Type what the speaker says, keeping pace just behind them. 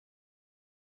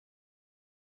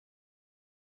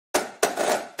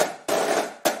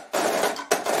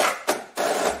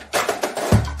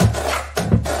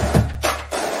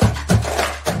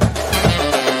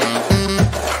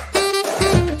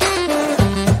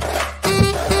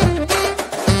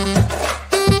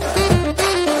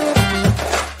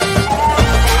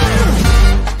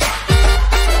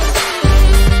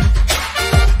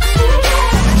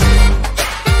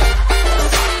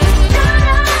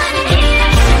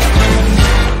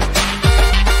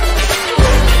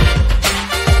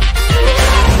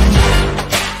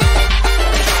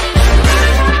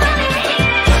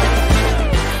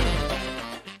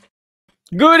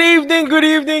Good evening, good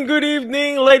evening, good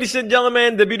evening, ladies and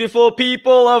gentlemen, the beautiful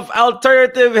people of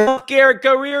Alternative Healthcare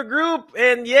Career Group.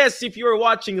 And yes, if you're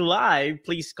watching live,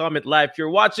 please comment live. If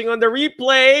you're watching on the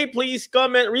replay, please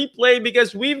comment replay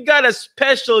because we've got a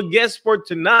special guest for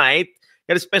tonight.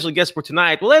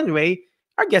 Well, anyway,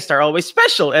 our guests are always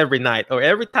special every night or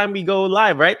every time we go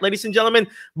live, right, ladies and gentlemen?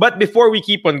 But before we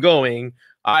keep on going,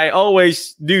 I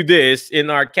always do this in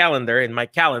my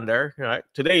calendar, right?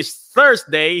 Today is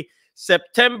Thursday,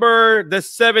 September the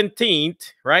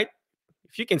 17th, right?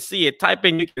 If you can see it, type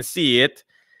in, you can see it.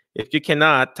 If you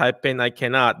cannot, type in, I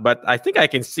cannot. But I think I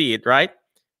can see it, right?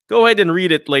 Go ahead and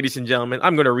read it, ladies and gentlemen.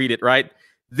 I'm going to read it, right?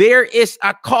 There is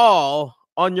a call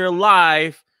on your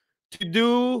life to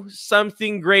do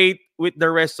something great with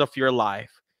the rest of your life.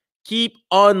 Keep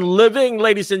on living,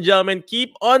 ladies and gentlemen.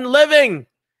 Keep on living.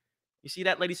 You see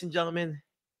that, ladies and gentlemen?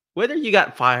 Whether you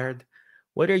got fired,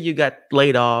 whether you got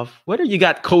laid off, whether you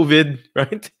got COVID,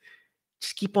 right?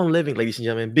 Just keep on living, ladies and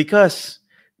gentlemen, because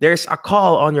there's a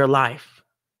call on your life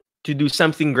to do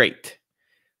something great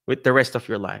with the rest of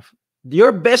your life.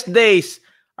 Your best days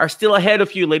are still ahead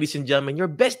of you, ladies and gentlemen. Your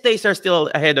best days are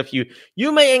still ahead of you.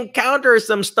 You may encounter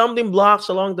some stumbling blocks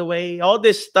along the way, all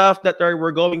this stuff that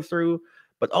we're going through,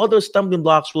 but all those stumbling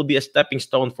blocks will be a stepping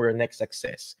stone for your next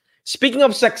success. Speaking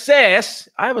of success,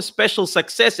 I have a special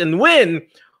success and win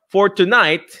for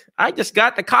tonight. I just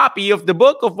got a copy of the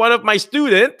book of one of my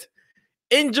students,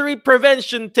 Injury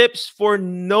Prevention Tips for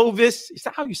Novice. Is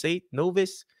that how you say it?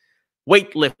 Novice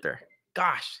weightlifter.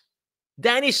 Gosh.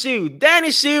 Danny Sue,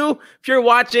 if you're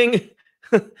watching,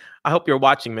 I hope you're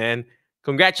watching, man.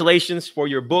 Congratulations for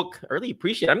your book. I really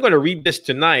appreciate it. I'm going to read this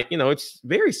tonight. You know, it's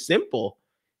very simple.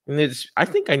 And I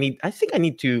think I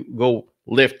need to go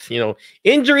lift,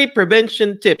 Injury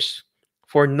Prevention Tips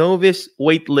for Novice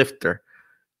Weightlifter.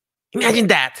 Imagine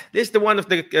that. This is the one of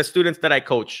the students that I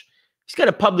coach. He's got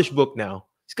a published book now.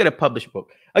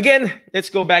 Again, let's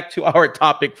go back to our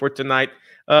topic for tonight.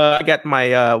 I got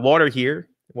my water here.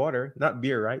 Water, not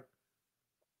beer, right?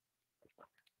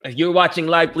 If you're watching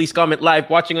live, please comment live.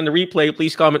 Watching on the replay,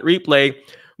 please comment replay.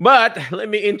 But let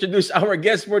me introduce our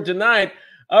guest for tonight.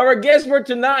 Our guest for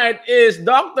tonight is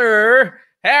Dr.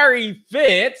 Harry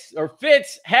Fitz, or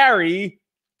Fitz Harry.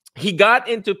 He got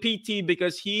into PT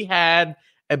because he had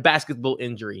a basketball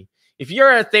injury. If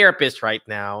you're a therapist right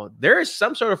now, there is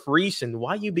some sort of reason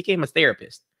why you became a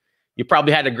therapist. You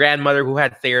probably had a grandmother who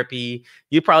had therapy.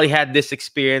 You probably had this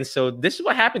experience. So this is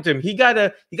what happened to him. He got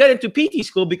into PT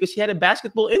school because he had a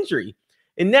basketball injury.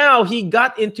 And now he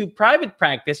got into private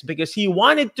practice because he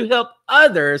wanted to help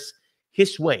others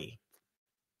his way.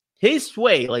 His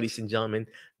way, ladies and gentlemen,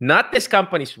 not this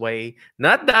company's way,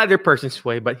 not the other person's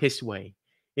way, but his way.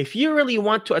 If you really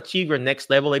want to achieve your next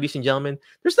level, ladies and gentlemen,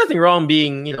 there's nothing wrong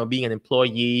being an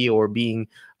employee or being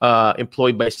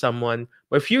employed by someone.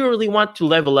 But if you really want to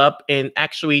level up and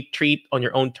actually treat on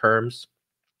your own terms,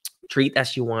 treat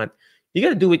as you want, you got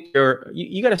to do it.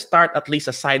 You got to start at least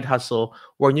a side hustle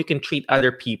where you can treat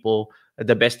other people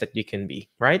the best that you can be,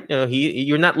 right?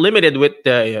 You're not limited with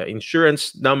the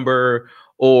insurance number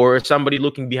or somebody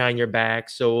looking behind your back.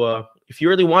 So if you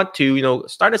really want to,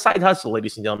 start a side hustle,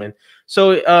 ladies and gentlemen.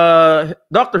 So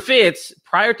Dr. Fitz,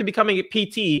 prior to becoming a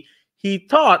PT, he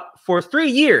taught for 3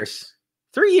 years.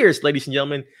 3 years, ladies and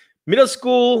gentlemen, middle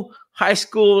school, high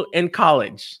school, and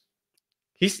college.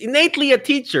 He's innately a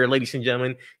teacher, ladies and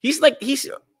gentlemen. He's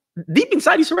deep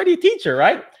inside, he's already a teacher,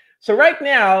 right? So right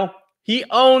now, he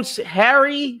owns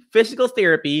Harry Physical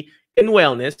Therapy and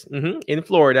Wellness in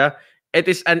Florida. It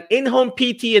is an in-home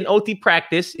PT and OT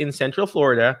practice in Central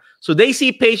Florida. So they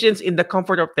see patients in the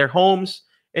comfort of their homes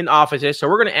and offices. So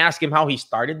we're going to ask him how he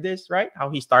started this, right? How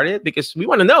he started it, because we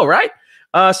want to know, right?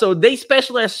 So they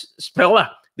specialize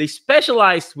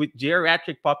with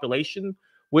geriatric population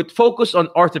with focus on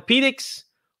orthopedics,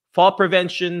 fall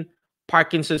prevention,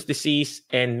 Parkinson's disease,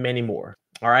 and many more.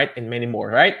 All right? And many more,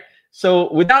 right?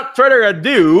 So without further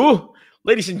ado,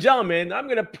 ladies and gentlemen, I'm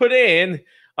going to put in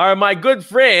my good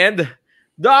friend,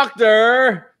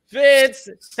 Dr. Fitz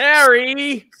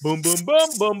Harry. Boom, boom, boom,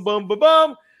 boom, boom, boom,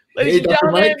 boom. Ladies and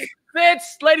gentlemen,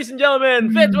 Fitz, ladies and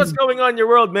gentlemen, Fitz, what's going on in your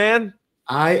world, man?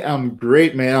 I am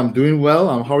great, man. I'm doing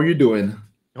well. How are you doing?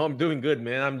 Oh, I'm doing good,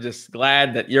 man. I'm just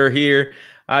glad that you're here.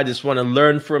 I just want to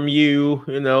learn from you,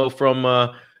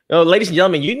 ladies and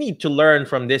gentlemen, you need to learn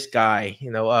from this guy.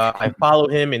 I follow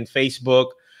him in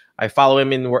Facebook. I follow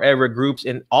him in wherever groups,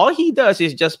 and all he does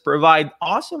is just provide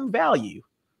awesome value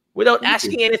without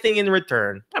asking anything in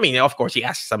return. I mean, of course, he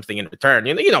asks something in return.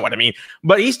 You know what I mean?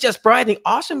 But he's just providing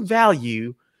awesome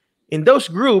value in those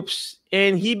groups,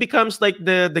 and he becomes like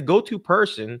the go-to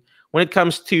person when it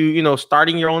comes to,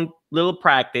 starting your own little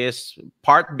practice,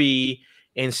 part B,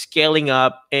 and scaling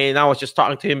up. And I was just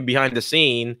talking to him behind the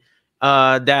scene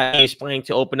that he's planning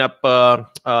to open up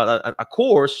a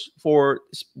course for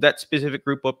that specific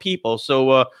group of people.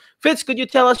 So, Fitz, could you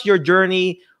tell us your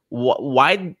journey?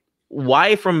 Why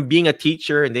from being a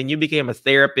teacher and then you became a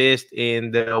therapist,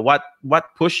 and what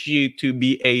pushed you to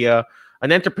be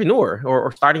an entrepreneur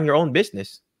or starting your own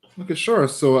business? Okay, sure.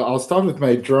 So I'll start with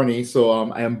my journey. So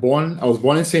I was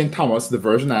born in St. Thomas, the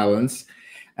Virgin Islands,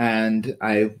 and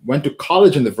I went to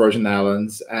college in the Virgin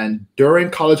Islands. And during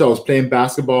college, I was playing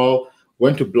basketball,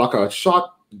 went to block out a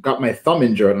shot, got my thumb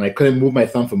injured, and I couldn't move my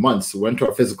thumb for months. Went to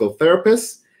a physical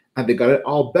therapist, and they got it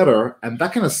all better. And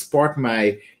that kind of sparked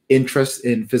my interest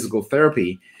in physical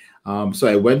therapy. So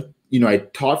I went, I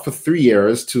taught for 3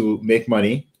 years to make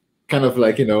money. Kind of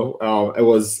like, it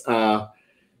was a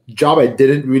job I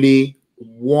didn't really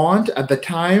want at the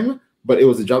time, but it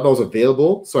was a job that was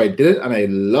available. So I did it and I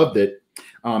loved it.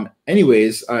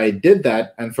 Anyways, I did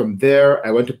that. And from there,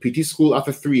 I went to PT school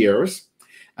after 3 years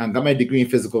and got my degree in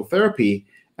physical therapy.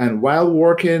 And while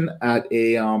working at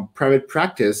a private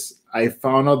practice, I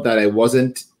found out that I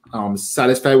wasn't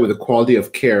satisfied with the quality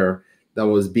of care that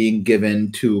was being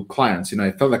given to clients.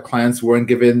 I felt that clients weren't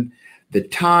given the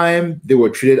time. They were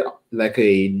treated like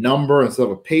a number instead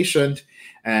of a patient.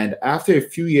 And after a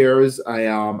few years,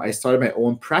 I started my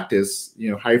own practice,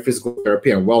 higher physical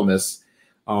therapy and wellness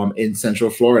in Central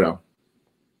Florida.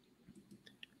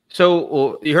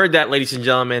 So you heard that, ladies and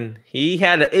gentlemen. He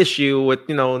had an issue with,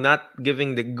 not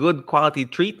giving the good quality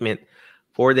treatment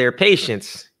for their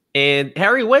patients. And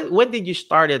Harry, when did you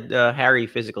started Harry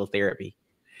Physical Therapy?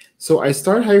 So I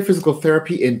started Harry Physical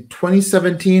Therapy in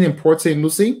 2017 in Port St.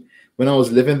 Lucie when I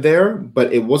was living there,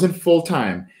 but it wasn't full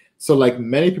time. So like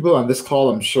many people on this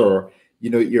call, I'm sure,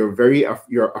 you're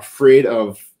afraid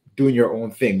of doing your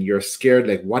own thing. You're scared,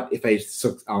 like, what if I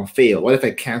fail? What if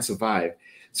I can't survive?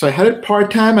 So I had it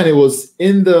part-time, and it was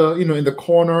in the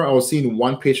corner. I was seeing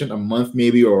one patient a month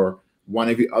maybe, or one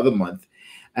every other month.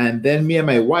 And then me and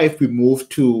my wife, we moved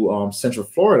to Central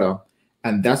Florida,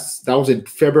 and that was in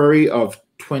February of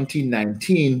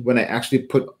 2019 when I actually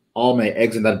put all my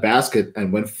eggs in that basket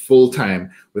and went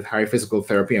full-time with Harry Physical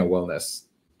Therapy and Wellness.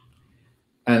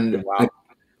 And, wow.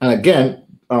 And again,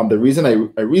 the reason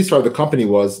I restarted the company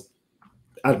was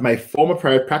at my former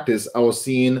private practice, I was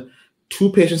seeing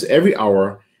 2 patients every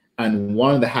hour and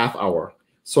 1.5 hours.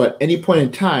 So at any point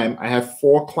in time, I had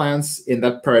 4 clients in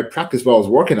that private practice where I was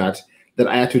working at that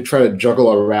I had to try to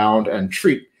juggle around and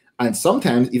treat. And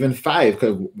sometimes even 5,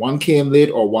 because one came late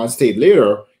or one stayed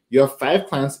later, you have 5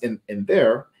 clients in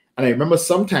there. And I remember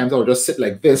sometimes I would just sit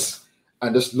like this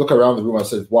and just look around the room. I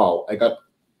said, wow, I got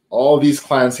all these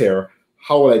clients here.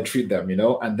 How will I treat them,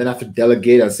 And then I have to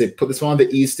delegate and say, put this one on the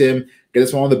e-stim, get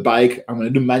this one on the bike. I'm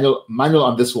going to do manual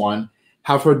on this one.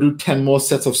 Have her do 10 more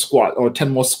sets of 10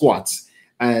 more squats.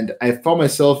 And I found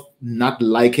myself not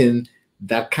liking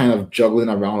that kind of juggling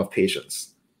around of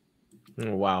patients.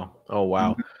 Oh, wow. Oh,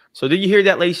 wow. Mm-hmm. So did you hear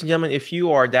that, ladies and gentlemen? If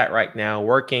you are that right now,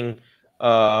 working,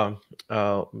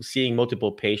 seeing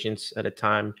multiple patients at a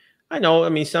time, I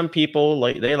know, some people,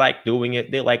 they like doing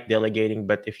it. They like delegating.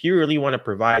 But if you really want to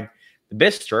provide the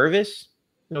best service,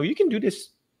 you can do this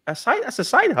as a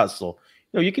side hustle.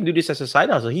 You can do this as a side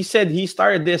hustle. He said he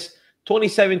started this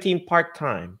 2017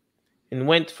 part-time and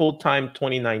went full-time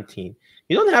 2019.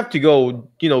 You don't have to go,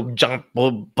 jump,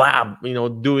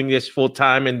 doing this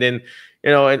full-time and then,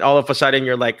 and all of a sudden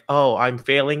you're like, oh, I'm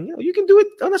failing. You can do it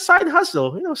on a side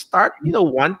hustle. Start,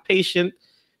 1 patient,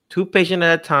 2 patients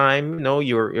at a time.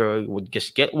 You're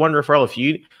just get 1 referral. If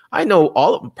you, I know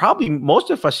probably most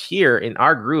of us here in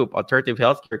our group, Alternative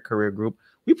Healthcare Career Group,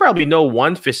 we probably know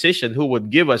 1 physician who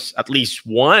would give us at least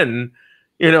one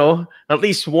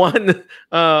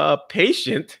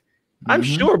patient. I'm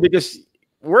sure, because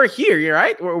we're here,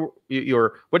 right?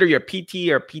 You're whether you're a PT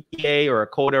or PTA or a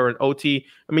CODA or an OT.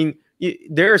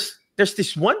 There's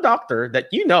this one doctor that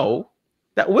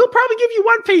that will probably give you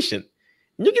 1 patient.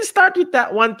 And you can start with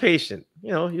that 1 patient.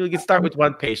 You can start with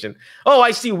 1 patient. Oh,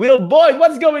 I see Will Boyd.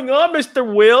 What's going on, Mr.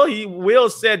 Will? Will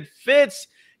said Fitz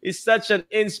is such an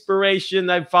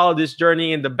inspiration. I've followed this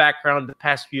journey in the background the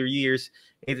past few years.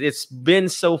 It's been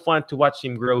so fun to watch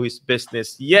him grow his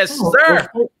business. Yes, sir.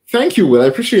 Well, thank you, Will. I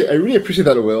really appreciate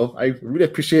that, Will. I really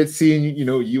appreciate seeing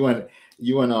you and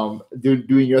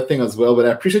doing your thing as well. But I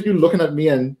appreciate you looking at me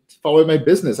and following my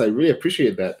business. I really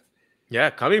appreciate that. Yeah,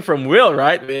 coming from Will,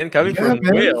 right, man?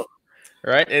 Will,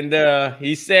 right? And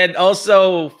he said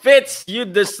also, Fitz, you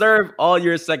deserve all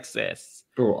your success.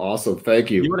 Oh, awesome!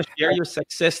 Thank you. You want to share your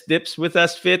success tips with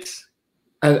us, Fitz?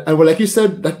 And well, like you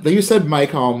said,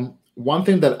 Mike. One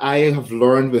thing that I have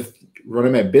learned with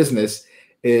running my business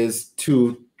is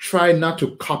to try not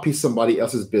to copy somebody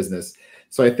else's business.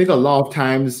 So I think a lot of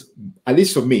times, at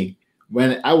least for me,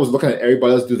 when I was looking at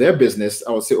everybody else do their business,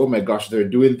 I would say, oh my gosh, they're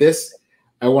doing this.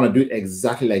 I want to do it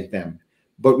exactly like them.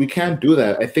 But we can't do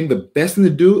that. I think the best thing to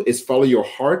do is follow your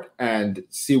heart and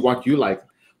see what you like.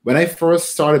 When I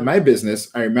first started my business,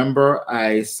 I remember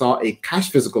I saw a cash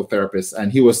physical therapist,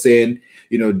 and he was saying,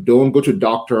 don't go to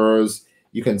doctors.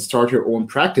 You can start your own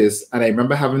practice. And I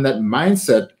remember having that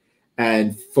mindset.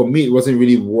 And for me, it wasn't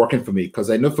really working for me, because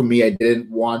I know for me, I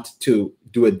didn't want to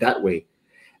do it that way.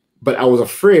 But I was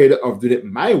afraid of doing it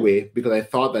my way because I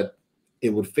thought that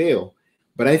it would fail.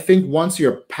 But I think once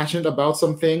you're passionate about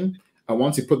something and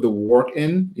once you put the work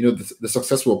in, the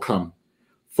success will come.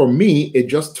 For me, it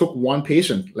just took one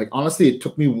patient. Like, honestly, it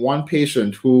took me one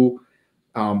patient who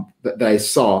that I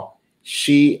saw.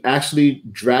 She actually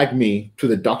dragged me to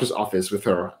the doctor's office with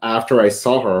her after I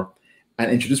saw her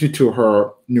and introduced me to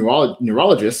her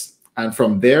neurologist. And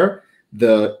from there,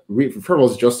 the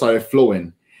referrals just started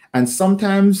flowing. And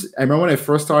sometimes, I remember when I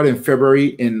first started in February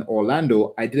in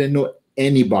Orlando, I didn't know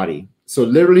anybody. So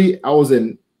literally, I was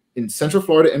in Central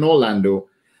Florida in Orlando.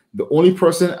 The only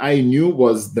person I knew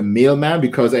was the mailman,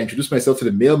 because I introduced myself to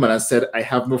the mailman and said, I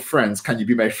have no friends. Can you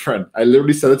be my friend? I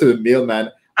literally said it to the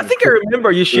mailman. I think I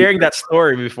remember you sharing that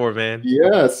story before, man.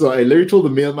 Yeah. So I literally told the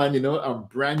mailman, I'm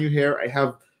brand new here. I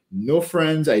have no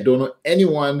friends. I don't know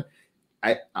anyone.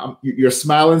 You're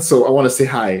smiling, so I want to say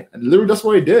hi. And literally, that's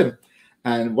what I did.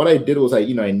 And what I did was I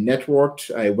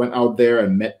networked. I went out there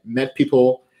and met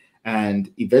people.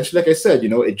 And eventually, like I said,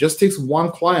 it just takes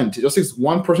one client. It just takes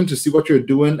one person to see what you're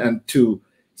doing and to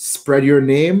spread your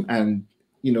name. And,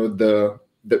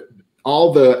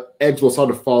 all the eggs will sort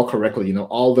of fall correctly.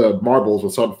 All the marbles will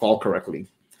sort of fall correctly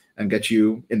and get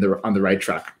you on the right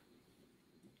track.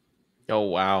 Oh,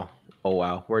 wow. Oh,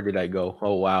 wow. Where did I go?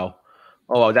 Oh, wow.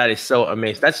 Oh, wow. That is so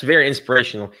amazing. That's very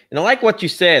inspirational. And I like what you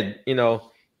said,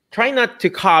 try not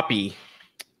to copy.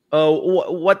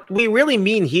 What we really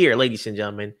mean here, ladies and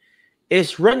gentlemen,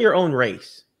 is run your own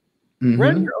race. Mm-hmm.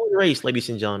 Run your own race, ladies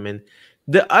and gentlemen.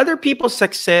 The other people's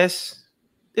success,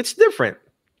 it's different,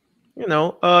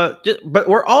 but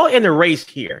we're all in a race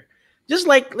here.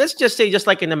 Let's just say, just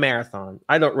like in a marathon.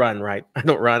 I don't run, right?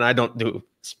 I don't do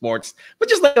sports, but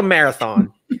just like a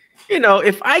marathon,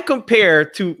 if I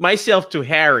compare myself to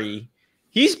Harry,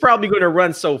 he's probably going to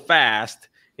run so fast.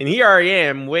 And here I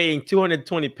am weighing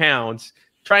 220 pounds,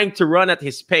 trying to run at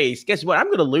his pace. Guess what? I'm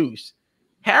going to lose.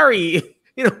 Harry,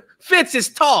 Fitz is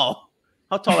tall.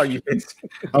 How tall are you, Fitz?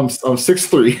 I'm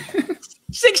 6'3".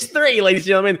 6'3", ladies and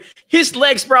gentlemen. His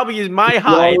legs probably is my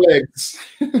height. Legs.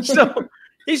 So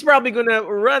he's probably going to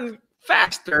run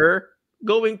faster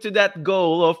going to that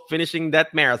goal of finishing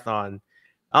that marathon.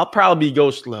 I'll probably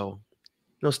go slow.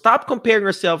 Stop comparing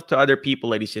yourself to other people,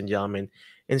 ladies and gentlemen,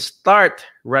 and start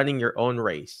running your own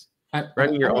race.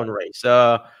 Running your own race.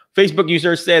 Facebook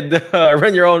user said,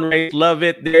 run your own race. Love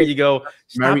it. There you go.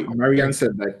 Marianne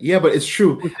said that. Yeah, but it's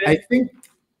true. I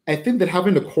think that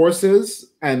having the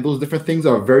courses and those different things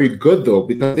are very good, though,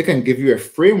 because they can give you a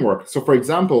framework. So, for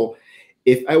example,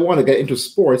 if I want to get into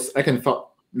sports, I can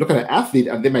look at an athlete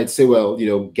and they might say, well,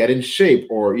 get in shape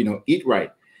or, eat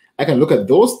right. I can look at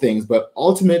those things, but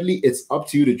ultimately it's up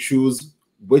to you to choose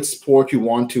which sport you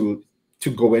want to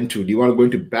go into. Do you want to go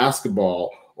into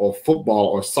basketball or football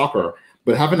or soccer?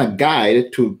 But having a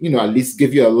guide to, at least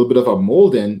give you a little bit of a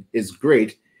molding is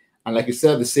great. And like you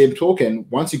said, the same token,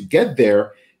 once you get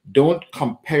there, don't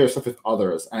compare yourself with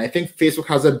others. And I think Facebook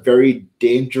has a very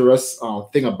dangerous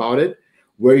thing about it,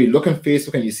 where you look on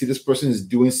Facebook and you see this person is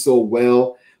doing so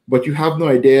well, but you have no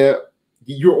idea.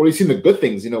 You're only seeing the good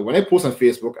things. When I post on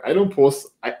Facebook,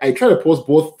 I try to post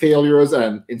both failures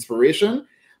and inspiration,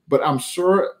 but I'm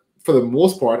sure for the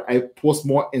most part, I post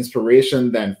more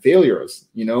inspiration than failures,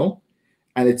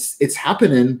 and it's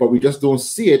happening, but we just don't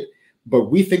see it. But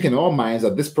we think in our minds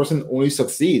that this person only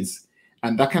succeeds,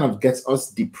 and that kind of gets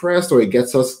us depressed, or it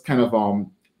gets us kind of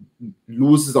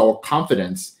loses our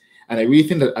confidence. And I really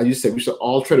think that, as you said, we should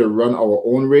all try to run our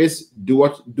own race, do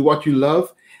what you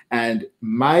love. And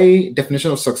my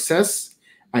definition of success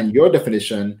and your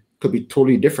definition could be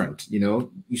totally different.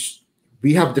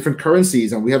 We have different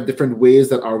currencies and we have different ways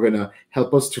that are going to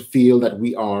help us to feel that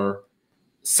we are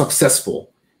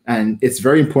successful. And it's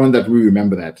very important that we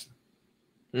remember that.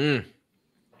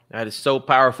 That is so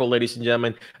powerful, ladies and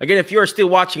gentlemen. Again, if you're still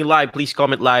watching live, please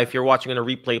comment live. If you're watching on a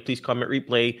replay, please comment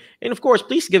replay. And of course,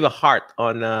 please give a heart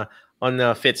on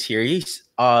Fitz here. He's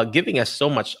giving us so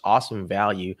much awesome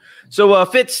value. So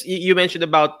Fitz, you mentioned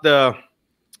about the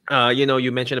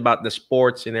you mentioned about the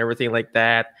sports and everything like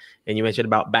that, and you mentioned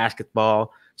about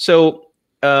basketball. So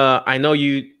I know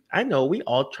you. I know we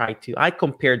all try to. I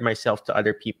compared myself to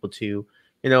other people too.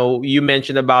 You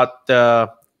mentioned about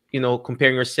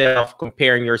comparing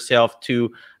yourself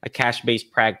to a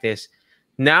cash-based practice.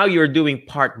 Now you're doing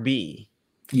Part B.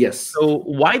 Yes. So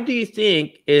why do you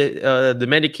think the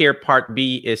Medicare Part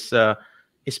B is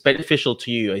beneficial to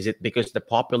you? Is it because the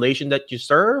population that you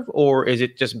serve, or is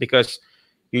it just because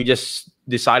you just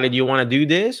decided you want to do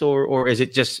this, or is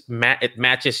it just it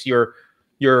matches your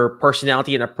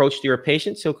personality and approach to your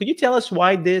patients? So could you tell us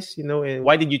why this? And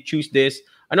why did you choose this?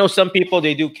 I know some people,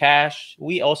 they do cash.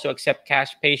 We also accept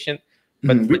cash patient,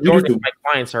 but majority of my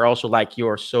clients are also like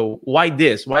yours. So why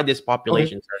this? Why this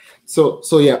population, okay. sir?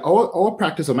 So yeah, our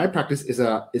practice, or my practice, is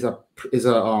a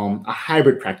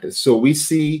hybrid practice. So we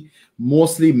see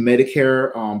mostly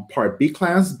Medicare Part B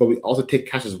clients, but we also take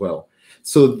cash as well.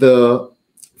 So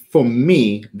for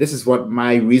me, this is what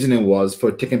my reasoning was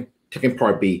for taking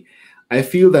Part B. I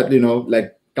feel that,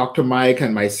 like Dr. Mike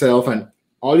and myself and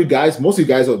all you guys, most of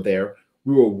you guys out there,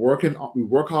 we work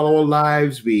all our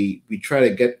lives. We try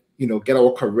to get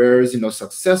our careers,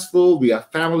 successful. We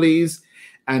have families.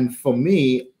 And for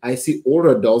me, I see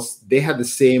older adults, they had the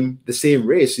same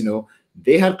race,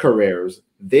 they had careers.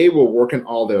 They were working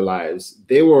all their lives.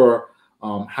 They were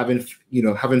having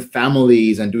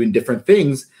families and doing different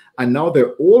things. And now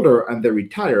they're older and they're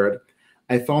retired.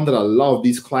 I found that a lot of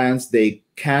these clients, they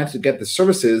can't get the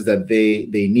services that they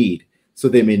need. So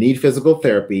they may need physical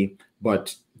therapy,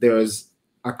 but there's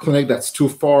a clinic that's too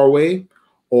far away,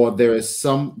 or there's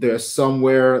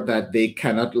somewhere that they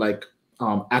cannot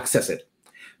access it.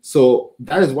 So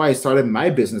that is why I started my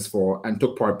business and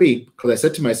took Part B, because I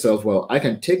said to myself, well, I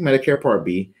can take Medicare Part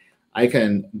B, I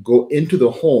can go into the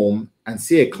home and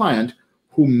see a client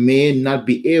who may not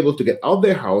be able to get out of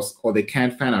their house, or they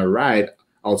can't find a ride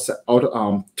out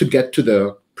to get to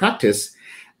the practice.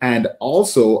 And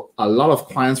also, a lot of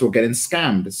clients were getting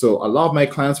scammed. So a lot of my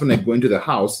clients, when they go into the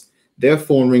house, their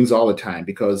phone rings all the time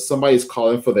because somebody's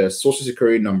calling for their social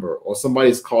security number, or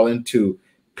somebody's calling to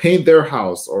paint their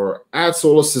house or add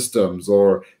solar systems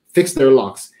or fix their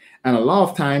locks. And a lot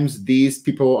of times these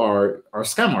people are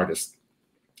scam artists.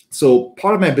 So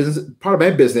part of my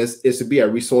business is to be a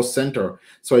resource center.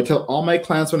 So I tell all my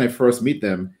clients when I first meet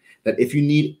them that if you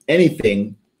need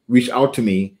anything, reach out to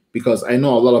me, because I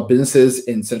know a lot of businesses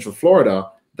in Central Florida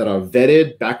that are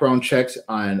vetted, background checked,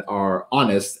 and are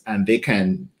honest, and they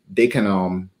can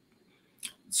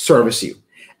service you.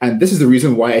 And this is the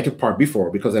reason why I took Part B for,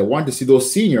 because I want to see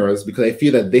those seniors, because I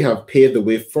feel that they have paved the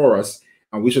way for us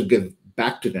and we should give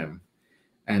back to them.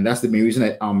 And that's the main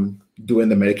reason I'm doing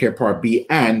the Medicare Part B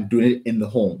and doing it in the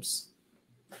homes.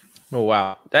 Oh,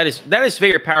 wow. That is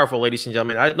very powerful, ladies and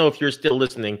gentlemen. I don't know if you're still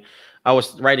listening. I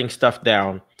was writing stuff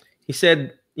down. He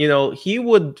said, he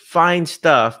would find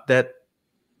stuff that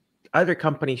other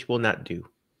companies will not do.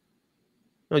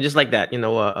 Just like that,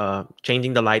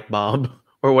 changing the light bulb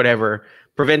or whatever,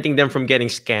 preventing them from getting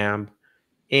scammed.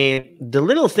 And the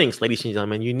little things, ladies and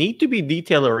gentlemen, you need to be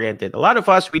detail-oriented. A lot of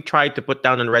us, we try to put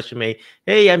down on a resume,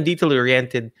 hey, I'm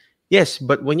detail-oriented. Yes,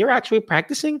 but when you're actually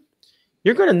practicing,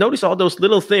 you're going to notice all those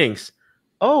little things.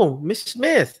 Oh, Miss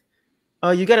Smith,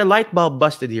 you got a light bulb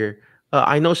busted here.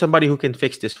 I know somebody who can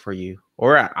fix this for you.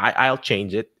 Or I'll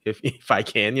change it if I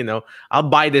can, I'll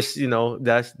buy this,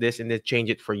 this and then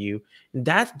change it for you. And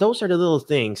those are the little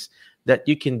things that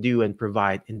you can do and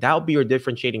provide. And that'll be your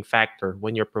differentiating factor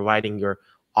when you're providing your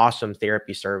awesome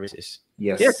therapy services.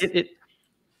 Yes. Yeah,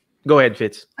 go ahead,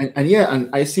 Fitz. And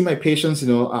I see my patients,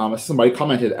 somebody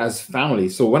commented, as family.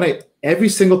 So every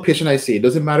single patient I see, it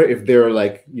doesn't matter if they're a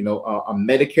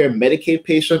Medicare, Medicaid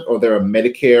patient, or they're a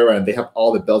Medicare and they have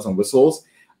all the bells and whistles.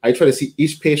 I try to see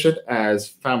each patient as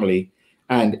family.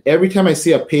 And every time I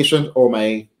see a patient, or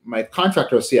my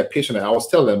contractor see a patient, I always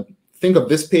tell them, think of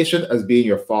this patient as being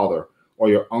your father or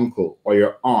your uncle or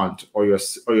your aunt or your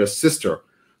sister.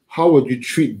 How would you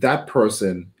treat that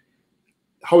person?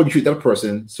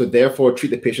 So therefore treat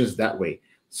the patients that way.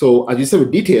 So as you said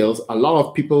with details, a lot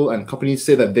of people and companies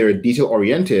say that they're detail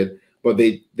oriented, but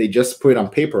they just put it on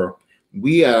paper.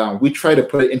 We try to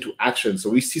put it into action. So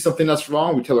we see something that's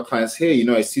wrong, we tell our clients, hey,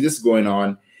 I see this going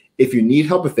on. If you need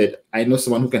help with it, I know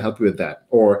someone who can help you with that.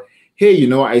 Or,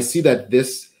 hey, I see that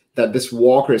this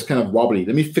walker is kind of wobbly.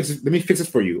 Let me fix it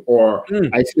for you. Or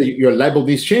I see that your light bulb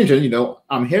needs changing.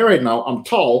 I'm here right now. I'm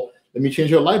tall. Let me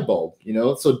change your light bulb.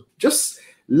 So just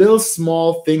little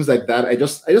small things like that. I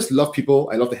just love people.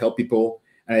 I love to help people,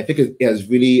 and I think it has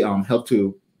really helped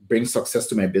to bring success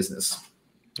to my business.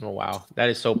 Oh, wow. That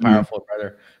is so powerful,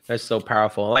 brother. That's so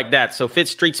powerful. I like that. So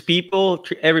Fitz treats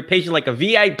every patient like a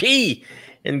VIP,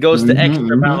 and goes the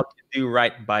extra mile to do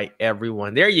right by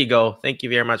everyone. There you go. Thank you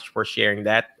very much for sharing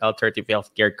that. Alternative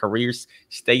healthcare careers,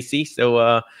 Stacy.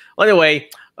 So, anyway,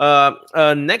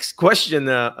 next question,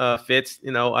 Fitz.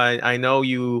 I know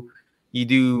you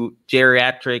do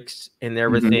geriatrics and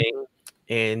everything,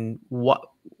 and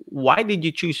why did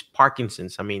you choose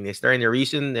Parkinson's? I mean, is there any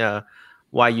reason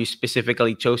why you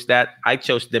specifically chose that? I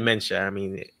chose dementia. I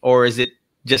mean, or is it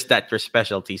just that your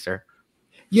specialty, sir?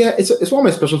 Yeah, it's one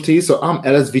of my specialties. So I'm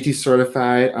LSVT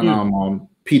certified and I'm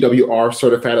PWR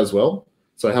certified as well.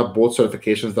 So I have both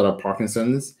certifications that are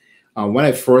Parkinson's. When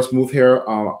I first moved here,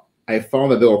 I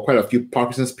found that there were quite a few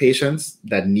Parkinson's patients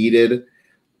that needed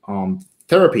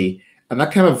therapy, and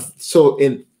that kind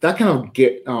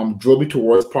of drove me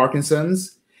towards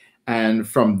Parkinson's. And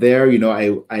from there,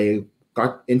 I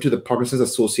got into the Parkinson's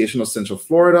Association of Central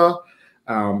Florida.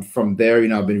 From there,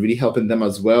 I've been really helping them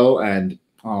as well, and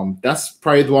that's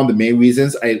probably one of the main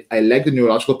reasons I like the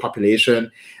neurological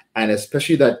population, and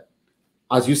especially that,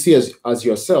 as you see as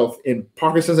yourself in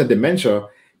Parkinson's and dementia,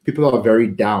 people are very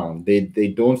down.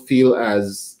 They don't feel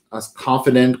as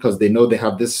confident because they know they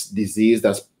have this disease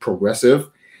that's progressive,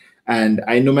 and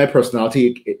I know my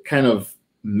personality, it kind of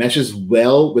meshes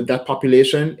well with that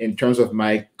population in terms of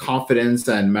my confidence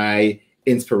and my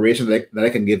inspiration that I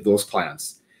can give those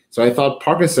clients. So I thought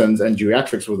Parkinson's and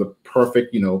geriatrics was the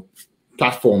perfect,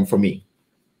 platform for me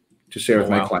to share with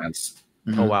my clients.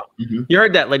 Oh, wow. You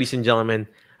heard that, ladies and gentlemen.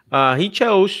 He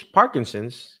chose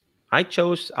Parkinson's. I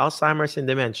chose Alzheimer's and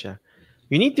dementia.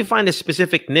 You need to find a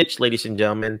specific niche, ladies and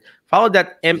gentlemen. Follow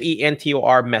that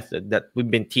MENTOR method that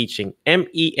we've been teaching.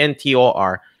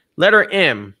 MENTOR. Letter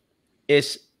M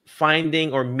is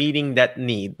finding or meeting that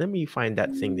need. Let me find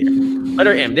that thing there.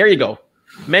 Letter M. There you go.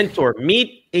 Mentor.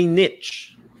 Meet a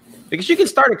niche. Because you can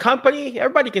start a company.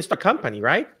 Everybody can start a company,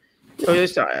 right? So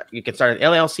you can start an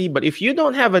LLC. But if you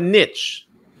don't have a niche,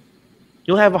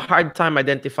 you'll have a hard time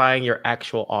identifying your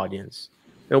actual audience.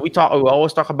 We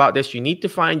always talk about this. You need to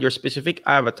find your specific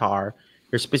avatar,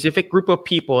 your specific group of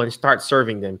people, and start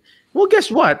serving them. Well,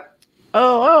 guess what?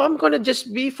 Oh, I'm going to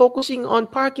just be focusing on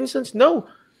Parkinson's. No.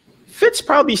 Fitz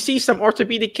probably sees some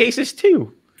orthopedic cases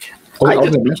too. I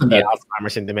just mentioned that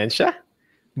Alzheimer's and dementia.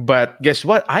 But guess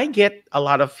what? I get a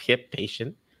lot of hip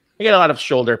patients. I get a lot of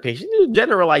shoulder patients.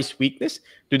 Generalized weakness.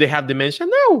 Do they have dementia?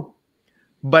 No.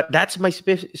 But that's my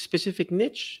specific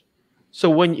niche.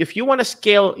 So if you want to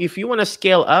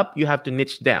scale up, you have to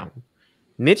niche down.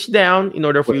 Niche down in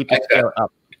order for you to scale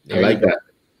up. I like that.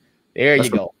 There you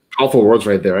go. Powerful words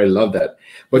right there. I love that.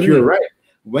 But you're right.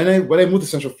 When I moved to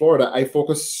Central Florida, I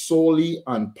focused solely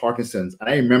on Parkinson's. And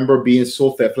I remember being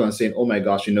so fearful and saying, oh my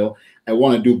gosh, I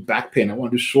want to do back pain. I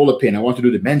want to do shoulder pain. I want to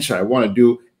do dementia. I want to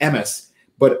do MS.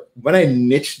 But when I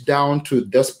niched down to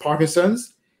this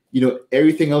Parkinson's,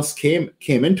 everything else came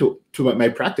into my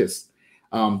practice.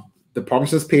 The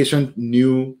Parkinson's patient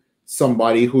knew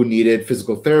somebody who needed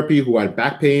physical therapy, who had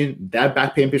back pain. That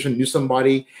back pain patient knew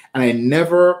somebody. And I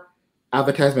never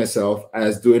advertise myself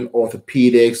as doing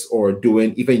orthopedics or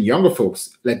doing even younger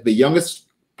folks. Like the youngest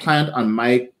client on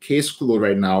my caseload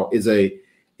right now is a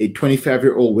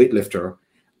 25-year-old weightlifter.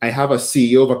 I have a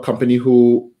CEO of a company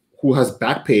who has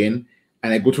back pain,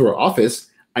 and I go to her office.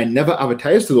 I never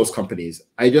advertise to those companies.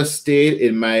 I just stayed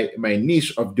in my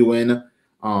niche of doing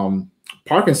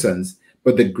Parkinson's.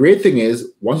 But the great thing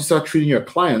is, once you start treating your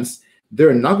clients,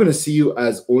 they're not going to see you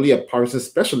as only a Parkinson's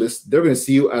specialist. They're going to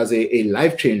see you as a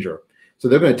life changer. So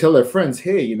they're going to tell their friends,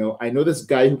 hey, I know this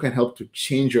guy who can help to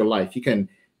change your life. He can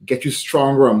get you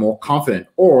stronger and more confident.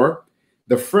 Or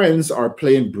the friends are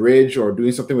playing bridge or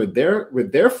doing something with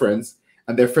their friends,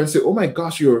 and their friends say, oh my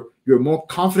gosh, you're more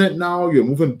confident now. You're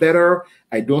moving better.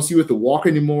 I don't see you with the walker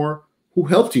anymore. Who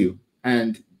helped you?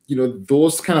 And,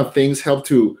 those kind of things help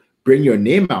to bring your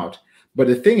name out. But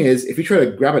the thing is, if you try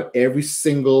to grab at every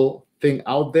single thing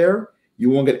out there, you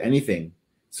won't get anything.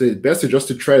 So it's best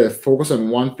to try to focus on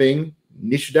one thing,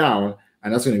 niche down,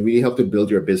 and that's going to really help to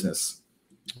build your business.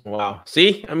 Wow.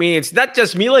 See, I mean, it's not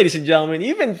just me, ladies and gentlemen.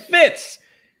 Even Fitz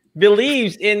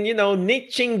believes in,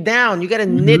 niching down. You got to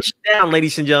niche down,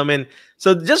 ladies and gentlemen.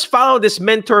 So just follow this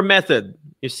mentor method.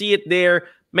 You see it there.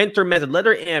 Mentor method.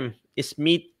 Letter M is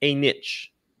meet a niche.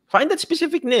 Find that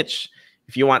specific niche.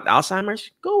 If you want Alzheimer's,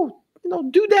 go,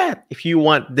 do that. If you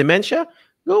want dementia,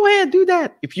 go ahead, do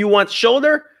that. If you want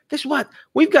shoulder, guess what?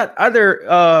 We've got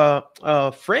other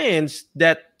friends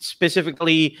that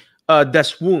specifically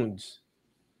does wounds.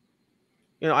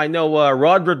 I know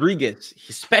Rod Rodriguez,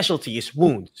 his specialty is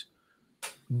wounds.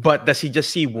 But does he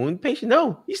just see wound patients?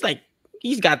 No,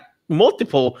 he's got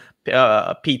multiple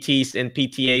PTs and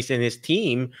PTAs in his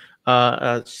team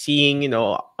seeing,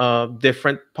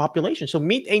 different populations. So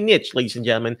meet a niche, ladies and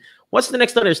gentlemen. What's the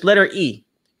next letter? It's letter E.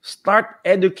 Start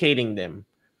educating them.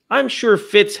 I'm sure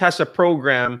Fitz has a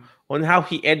program on how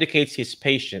he educates his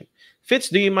patient. Fitz,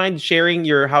 do you mind sharing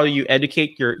how you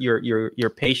educate your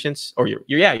patients or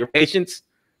your patients?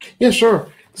 Yeah, sure.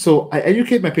 So I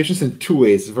educate my patients in two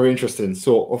ways. It's very interesting.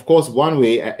 So of course, one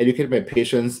way I educate my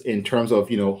patients in terms of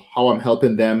how I'm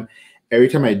helping them. Every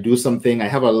time I do something, I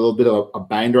have a little bit of a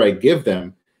binder I give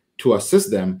them to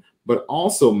assist them. But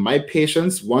also my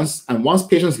patients, once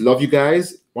patients love you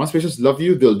guys, once patients love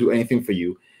you, they'll do anything for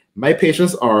you. My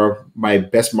patients are my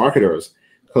best marketers,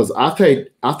 because after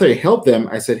I help them,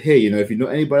 I said, hey, if you know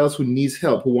anybody else who needs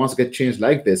help, who wants to get changed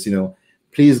like this,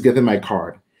 please give them my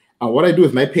card. And what I do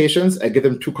with my patients, I give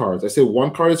them two cards. I say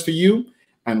one card is for you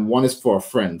and one is for a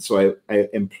friend. So I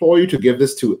implore you to give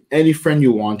this to any friend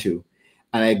you want to.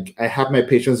 And I have my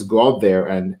patients go out there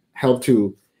and help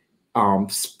to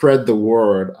spread the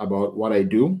word about what I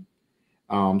do.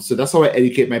 So that's how I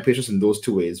educate my patients in those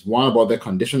two ways. One, about their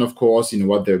condition, of course,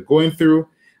 what they're going through,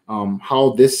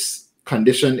 how this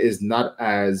condition is not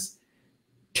as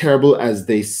terrible as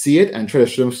they see it, and try to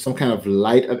show them some kind of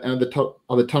light at the end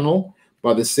of the tunnel.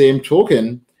 By the same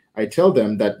token, I tell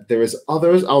them that there is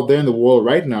others out there in the world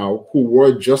right now who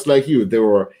were just like you. They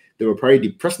were probably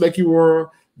depressed like you were.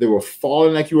 They were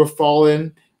falling like you were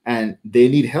falling, and they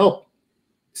need help.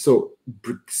 So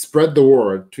spread the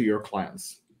word to your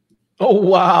clients. Oh,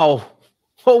 wow.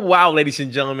 Oh, wow, ladies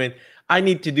and gentlemen. I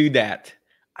need to do that.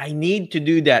 I need to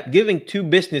do that. Giving 2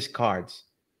 business cards.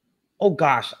 Oh,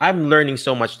 gosh. I'm learning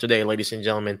so much today, ladies and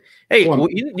gentlemen. Hey,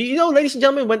 ladies and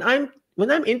gentlemen,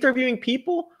 when I'm interviewing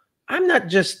people, I'm not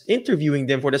just interviewing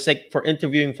them for the sake for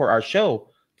interviewing for our show.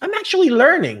 I'm actually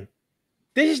learning.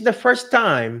 This is the first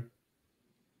time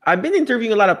I've been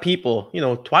interviewing a lot of people,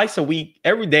 twice a week,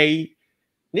 every day.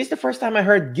 This is the first time I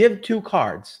heard give 2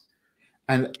 cards.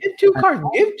 And give 2 cards.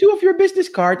 Give 2 of your business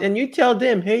cards, and you tell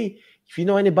them, hey, if you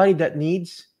know anybody that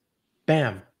needs,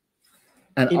 bam.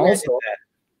 And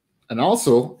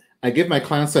also, I give my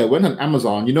clients. So I went on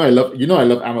Amazon. I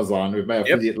love Amazon with my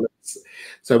affiliate links.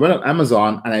 So I went on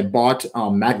Amazon and I bought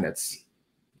magnets,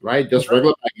 right? Just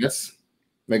regular magnets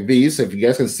like these. If you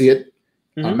guys can see it,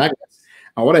 magnets.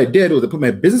 And what I did was I put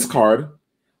my business card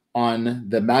on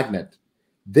the magnet.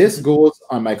 This goes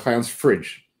on my client's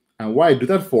fridge. And why I do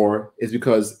that for is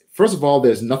because, first of all,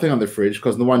 there's nothing on the fridge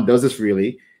because no one does this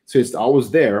really. So it's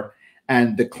always there.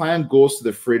 And the client goes to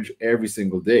the fridge every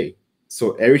single day.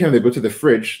 So every time they go to the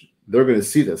fridge, they're going to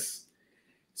see this.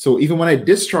 So even when I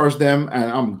discharge them and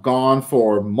I'm gone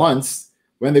for months,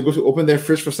 when they go to open their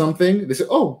fridge for something, they say,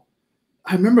 oh,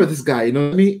 I remember this guy.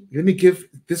 Let me give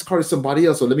this card to somebody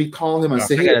else. So let me call him and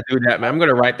say, hey, I got to do that, man. I'm going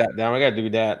to write that down. I got to do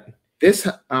that. This,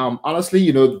 honestly,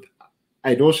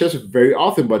 I don't share this very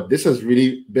often, but this has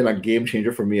really been a game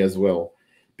changer for me as well.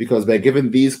 Because by giving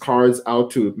these cards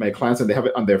out to my clients and they have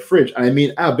it on their fridge, and I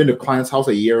mean, I've been to a client's house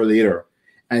a year later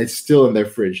and it's still in their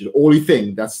fridge. The only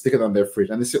thing that's sticking on their fridge.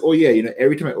 And they say, oh, yeah,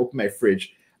 every time I open my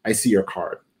fridge, I see your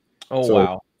card. Oh, so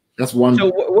wow. That's one.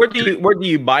 So where do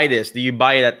you buy this? Do you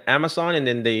buy it at Amazon and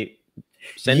then they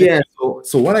send it? Yeah.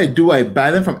 So what I do, I buy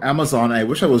them from Amazon. I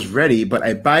wish I was ready, but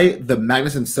I buy the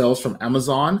magnets themselves from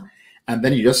Amazon. And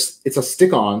then it's a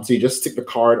stick-on, so you just stick the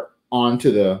card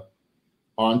onto the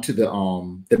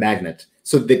magnet.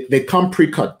 So they come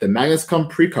pre-cut. The magnets come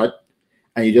pre-cut,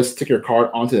 and you just stick your card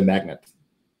onto the magnet.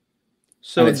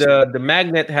 So the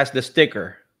magnet has the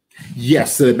sticker.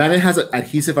 Yes, so the magnet has an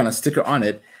adhesive and a sticker on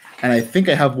it, and I think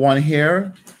I have one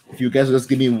here. If you guys will just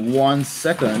give me 1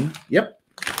 second. Yep.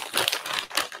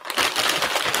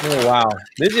 Oh wow,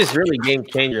 this is really game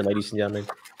changer, ladies and gentlemen.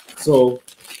 So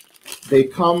they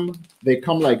come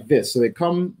like this. So they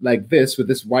come like this with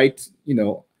this white,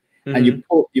 and you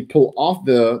pull off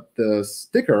the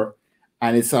sticker,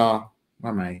 and it's an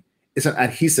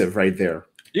adhesive right there.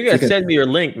 You gotta send me your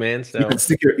link, man. So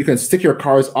you can stick your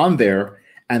cards on there,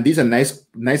 and these are nice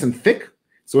and thick.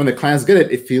 So when the clients get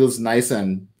it, it feels nice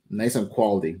and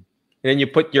quality. And then you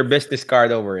put your business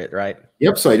card over it, right?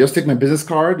 Yep. So I just take my business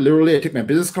card. Literally, I take my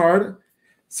business card.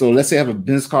 So let's say I have a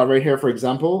business card right here, for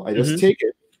example. I just take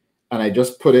it and I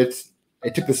just put it. I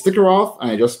took the sticker off and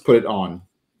I just put it on.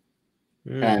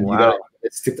 And wow. You got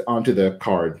it stick onto the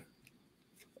card.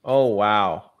 Oh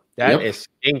wow, that is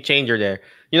game changer there.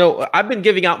 I've been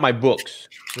giving out my books.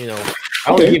 I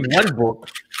only give 1 book,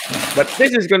 but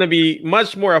this is going to be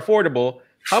much more affordable.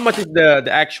 How much is the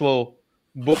actual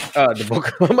book? The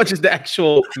book. How much is the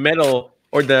actual metal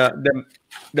or the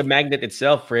magnet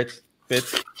itself, Fitz?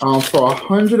 For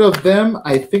 100 of them,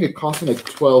 I think it cost me like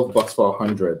 $12 for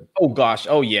 100. Oh gosh,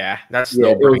 oh yeah, that's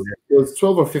it was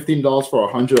 $12 or $15 for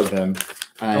 100 of them.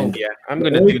 And I'm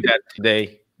gonna do that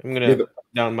today.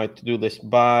 down my to-do list.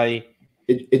 Buy.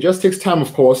 It just takes time,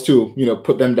 of course, to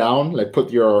put them down, like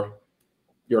put your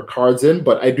cards in.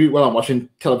 But I do it while I'm watching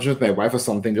television with my wife or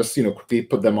something. Just quickly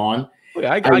put them on. Oh,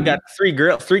 yeah, I got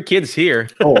three kids here.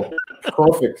 Oh,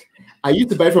 perfect. I used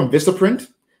to buy it from Vistaprint,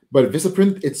 but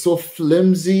Vistaprint, it's so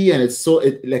flimsy and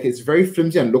it's very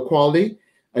flimsy and low quality.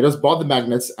 I just bought the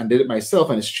magnets and did it myself,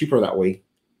 and it's cheaper that way.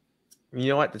 You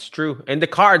know what? That's true. And the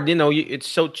card, it's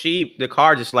so cheap. The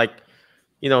card is like,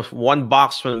 one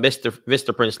box from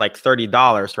Vistaprint is like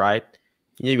 $30, right?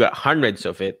 You got hundreds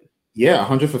of it. Yeah,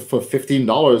 100 for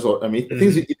 $15. Or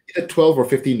things you get $12 or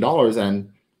 $15,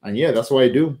 and yeah, that's what I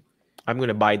do. I'm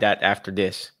gonna buy that after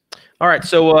this. All right.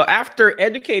 So after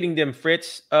educating them,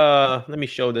 Fritz, let me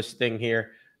show this thing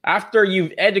here. After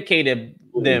you've educated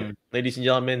them, ladies and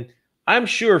gentlemen, I'm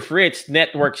sure Fritz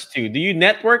networks too. Do you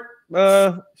network,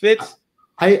 Fitz?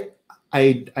 I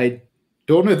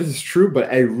don't know if this is true,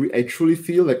 but I truly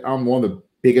feel like I'm one of the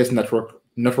biggest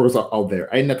networkers out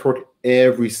there. I network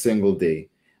every single day.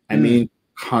 I mean,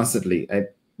 constantly.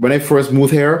 When I first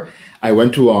moved here, I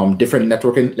went to different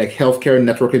networking, like healthcare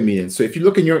networking meetings. So if you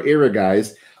look in your area,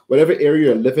 guys, whatever area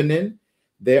you're living in,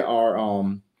 there are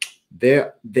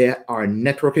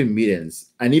networking meetings.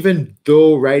 And even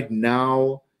though right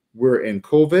now we're in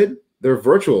COVID, they're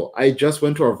virtual. I just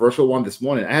went to a virtual one this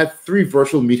morning. I had 3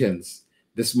 virtual meetings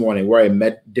this morning where I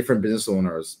met different business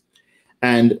owners.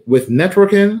 And with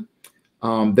networking,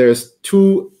 there's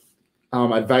 2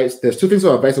 advice. There's 2 things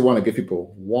of advice I want to give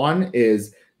people. One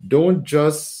is don't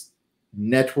just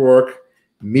network,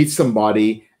 meet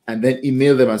somebody, and then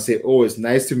email them and say, "Oh, it's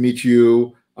nice to meet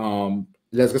you.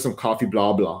 Let's get some coffee,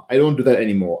 blah, blah." I don't do that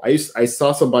anymore. I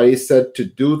saw somebody said to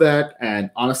do that,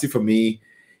 and honestly, for me,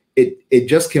 it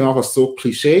just came off as so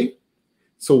cliche.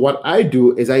 So what I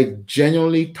do is I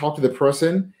genuinely talk to the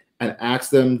person and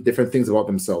ask them different things about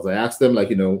themselves. I ask them,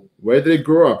 like, where did they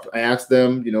grow up? I ask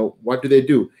them, what do they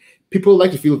do? People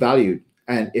like to feel valued.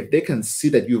 And if they can see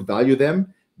that you value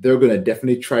them, they're going to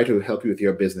definitely try to help you with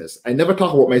your business. I never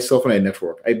talk about myself when I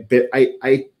network.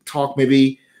 I talk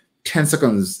maybe 10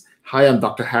 seconds. Hi, I'm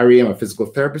Dr. Harry. I'm a physical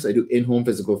therapist. I do in-home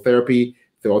physical therapy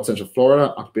throughout Central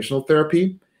Florida, occupational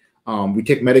therapy. We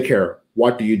take Medicare.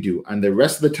 What do you do? And the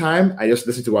rest of the time, I just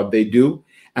listen to what they do.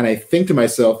 And I think to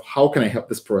myself, how can I help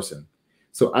this person?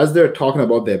 So as they're talking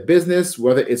about their business,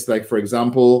 whether it's like, for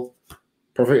example,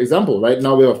 perfect example, right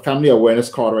now we have a family awareness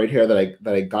card right here that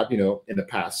I got, in the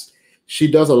past.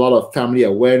 She does a lot of family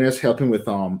awareness, helping with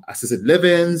assisted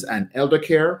livings and elder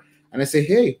care. And I say,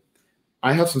 hey,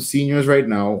 I have some seniors right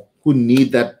now who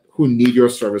need your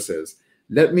services.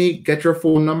 Let me get your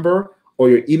phone number or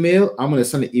your email. I'm going to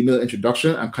send an email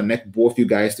introduction and connect both you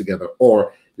guys together.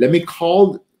 Or let me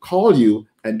call you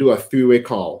and do a 3-way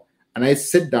call. And I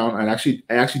sit down and I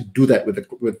actually do that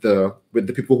with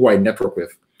the people who I network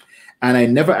with. And I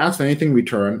never ask for anything in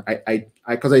return.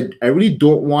 Because I really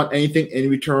don't want anything in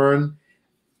return.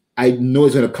 I know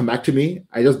it's going to come back to me.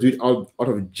 I just do it out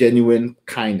of genuine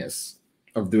kindness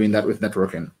of doing that with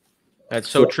networking. That's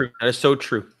so true. That is so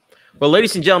true. Well,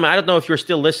 ladies and gentlemen, I don't know if you're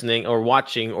still listening or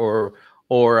watching or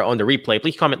on the replay.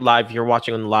 Please comment live if you're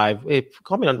watching on live.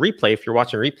 Comment on replay if you're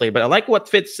watching replay. But I like what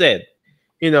Fitz said.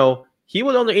 He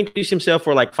would only introduce himself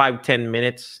for like 5-10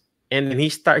 minutes, and then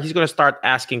he's going to start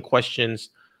asking questions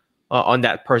on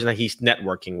that person that he's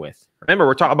networking with. Remember,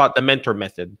 we're talking about the mentor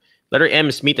method. Letter M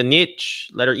is meet a niche.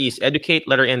 Letter E is educate.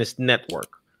 Letter N is network.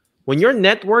 When you're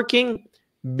networking,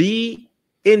 be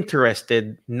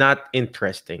interested, not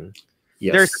interesting.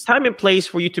 Yes. There's a time and place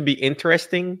for you to be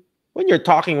interesting. When you're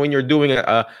talking, when you're doing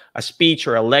a speech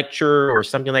or a lecture or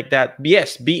something like that,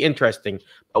 yes, be interesting.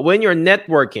 But when you're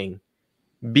networking,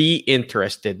 be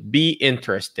interested. Be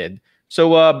interested.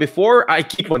 So before I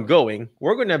keep on going,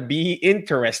 we're going to be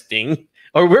interesting,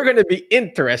 or we're going to be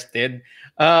interested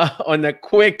on a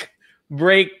quick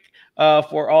break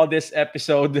for all this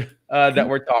episode that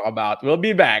we're talking about. We'll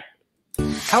be back.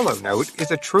 HelloNote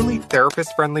is a truly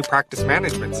therapist-friendly practice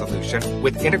management solution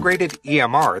with integrated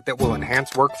EMR that will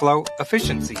enhance workflow,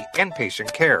 efficiency, and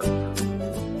patient care.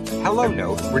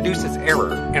 HelloNote reduces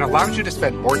error and allows you to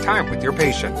spend more time with your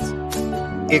patients.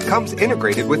 It comes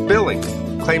integrated with billing.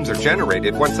 Claims are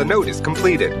generated once a note is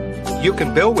completed. You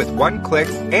can bill with one click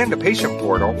and a patient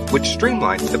portal, which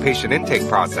streamlines the patient intake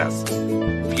process.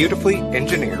 Beautifully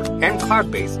engineered and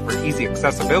cloud-based for easy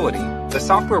accessibility, the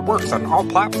software works on all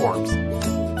platforms.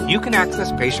 You can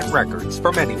access patient records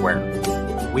from anywhere.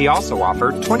 We also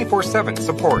offer 24/7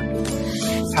 support.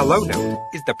 HelloNote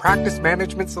is the practice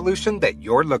management solution that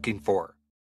you're looking for.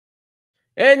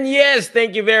 And yes,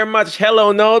 thank you very much,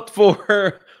 HelloNote,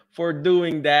 for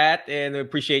doing that, and I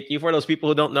appreciate you. For those people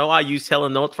who don't know, I use Hello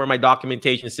Note for my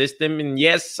documentation system, and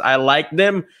yes, I like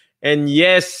them. And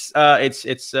yes,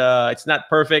 it's not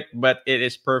perfect, but it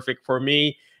is perfect for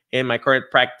me in my current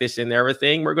practice and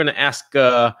everything. We're gonna ask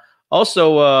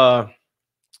also.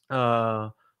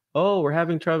 Oh, we're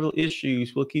having trouble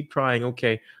issues. We'll keep trying.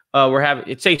 Okay.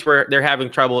 It says they're having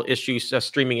trouble issues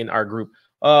streaming in our group.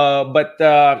 But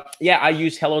yeah, I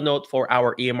use Hello Note for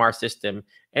our EMR system.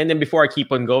 And then before I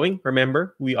keep on going,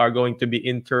 remember, we are going to be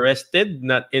interested,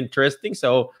 not interesting.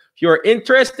 So if you're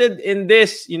interested in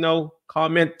this,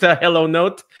 comment Hello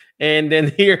Note. And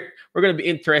then here, we're going to be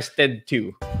interested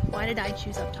too. Why did I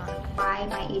choose autonomy? Why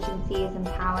my agency is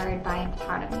empowered by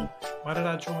autonomy. Why did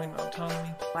I join autonomy?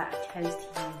 Why I chose to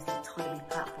use the autonomy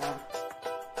platform.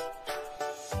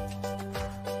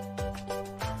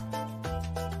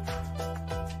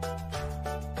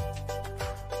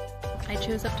 I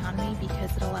chose autonomy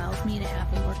because it allows me to have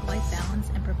a work-life balance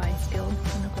and provide skilled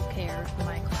clinical care for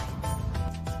my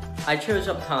clients. I chose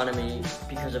autonomy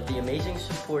because of the amazing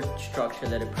support structure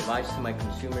that it provides to my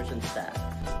consumers and staff.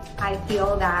 I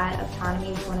feel that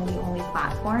autonomy is one of the only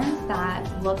platforms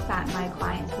that looks at my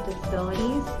clients with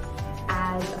disabilities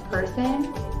as a person,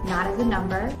 not as a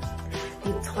number.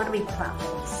 The autonomy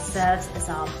platform serves as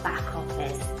our back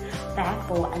office,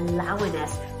 therefore allowing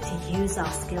us to use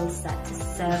our skill set to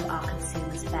serve our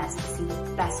consumers best, to see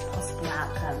the best possible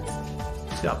outcomes.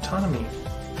 The autonomy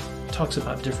talks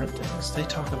about different things. They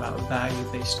talk about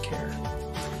value-based care.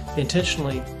 They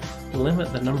intentionally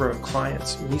limit the number of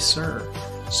clients we serve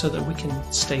so that we can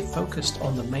stay focused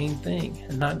on the main thing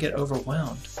and not get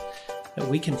overwhelmed. That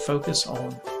we can focus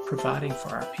on providing for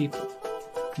our people,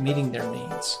 meeting their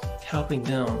needs, helping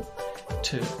them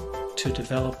to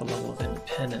develop a level of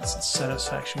independence and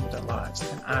satisfaction with their lives.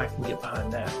 And I can get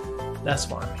behind that. That's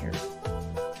why I'm here.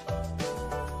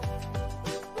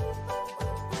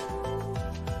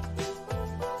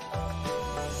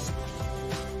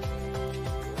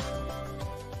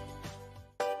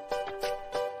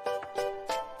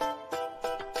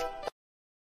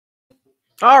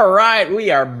 All right, we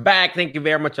are back. Thank you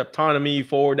very much, Autonomy,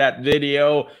 for that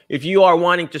video. If you are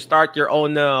wanting to start your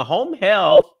own home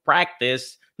health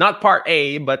practice, not Part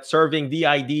A, but serving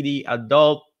DIDD,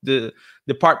 the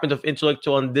Department of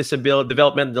Intellectual and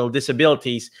Developmental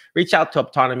Disabilities, reach out to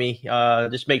Autonomy.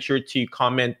 Just make sure to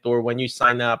comment, or when you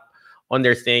sign up on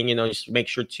their thing, just make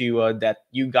sure to that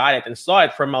you got it and saw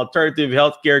it from Alternative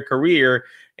Healthcare Career.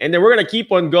 And then we're going to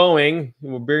keep on going.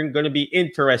 We're going to be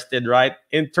interested, right?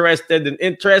 Interested and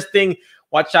interesting.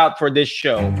 Watch out for this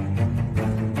show.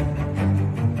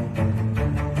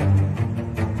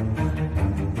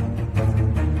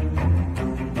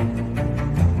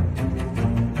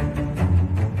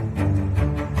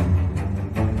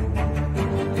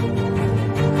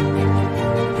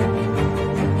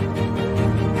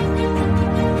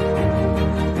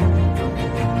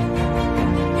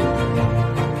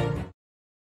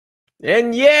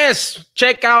 And yes,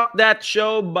 check out that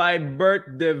show by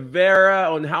Bert De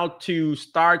Vera on how to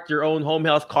start your own home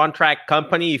health contract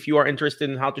company. If you are interested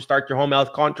in how to start your home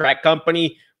health contract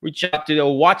company, reach out to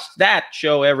watch that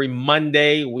show every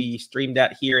Monday. We stream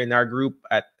that here in our group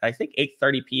at, I think,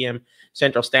 8:30 p.m.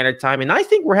 Central Standard Time. And I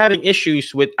think we're having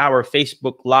issues with our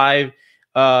Facebook Live.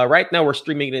 Right now, we're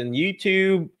streaming it on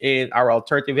YouTube, in our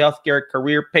Alternative Healthcare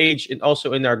Career page, and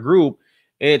also in our group.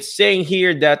 It's saying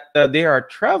here that they are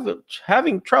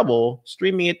having trouble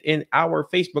streaming it in our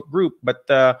Facebook group, but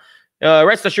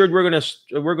rest assured, we're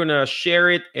gonna share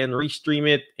it and restream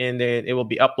it, and then it will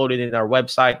be uploaded in our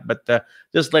website. But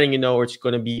just letting you know, it's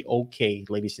gonna be okay,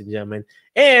 ladies and gentlemen.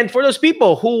 And for those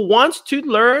people who wants to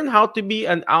learn how to be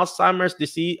an Alzheimer's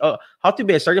disease, how to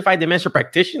be a certified dementia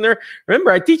practitioner, remember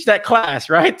I teach that class,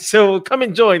 right? So come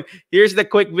and join. Here's the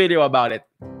quick video about it.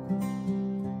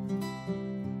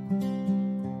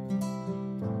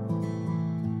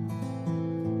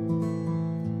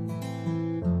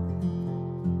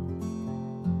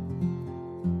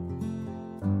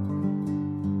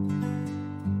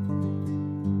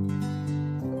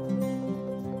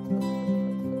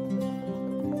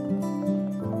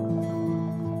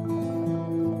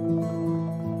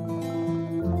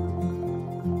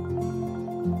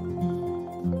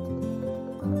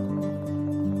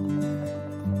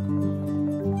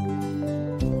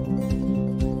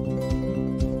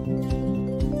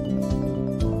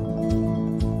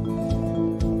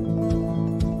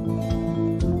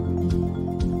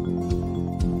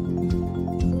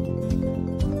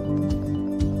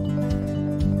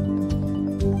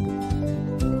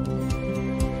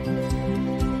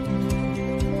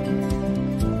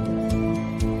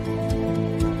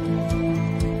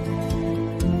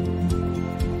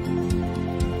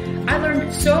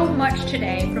 so much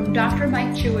today from Dr.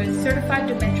 Mike Chua's Certified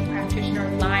Dementia Practitioner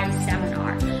Live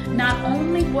Seminar. Not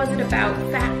only was it about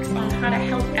facts on how to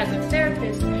help as a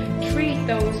therapist treat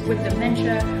those with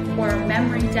dementia or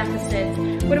memory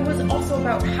deficits, but it was also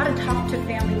about how to talk to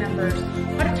family members,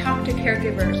 how to talk to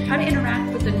caregivers, how to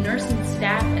interact with the nursing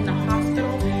staff in the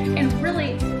hospital, and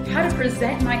really how to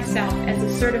present myself as a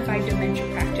certified dementia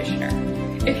practitioner.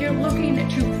 If you're looking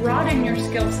to broaden your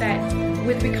skill set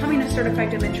with becoming a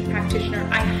certified dementia practitioner,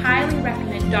 I highly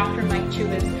recommend Dr. Mike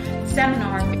Chua's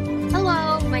seminar.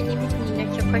 Hello, my name is Nina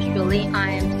Chakashvili.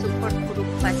 I am support group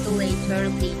facilitator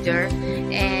leader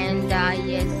and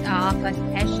yes, a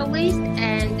specialist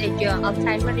and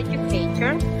Alzheimer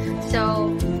educator.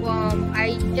 So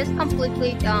I just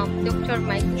completed Dr.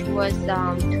 Mike Chua's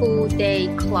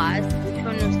 2-day class, which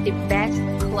one was the best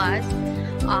class.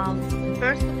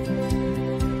 First.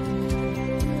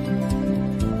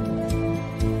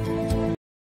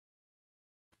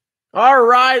 All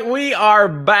right, we are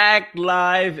back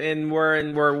live, and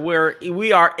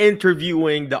we are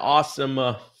interviewing the awesome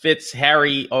Fitz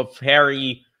Harry of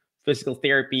Harry Physical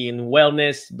Therapy and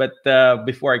Wellness. But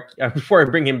before I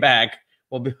bring him back,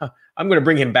 I'm going to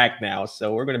bring him back now.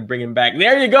 So we're going to bring him back.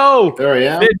 There you go. There I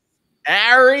am. Fitz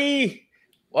Harry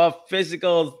of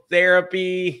Physical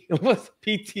Therapy with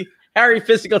PT Harry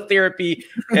Physical Therapy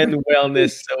and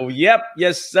Wellness. So yep,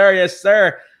 yes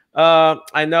sir.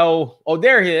 I know. Oh,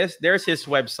 there he is. There's his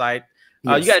website.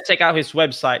 Yes. You got to check out his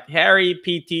website,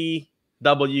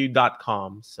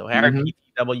 harryptw.com. So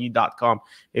harryptw.com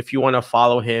if you want to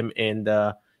follow him and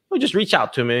just reach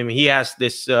out to him. He has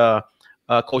this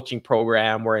coaching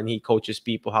program wherein he coaches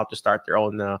people how to start their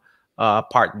own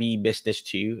Part B business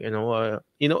too.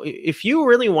 If you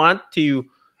really want to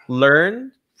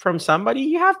learn from somebody,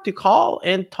 you have to call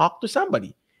and talk to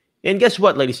somebody. And guess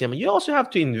what, ladies and gentlemen, you also have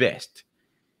to invest.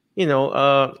 Just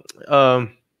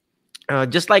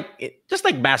like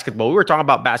basketball. We were talking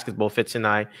about basketball, Fitz and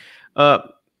I.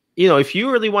 If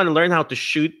you really want to learn how to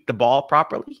shoot the ball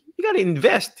properly, you got to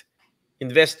invest.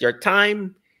 Invest your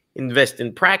time, invest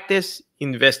in practice,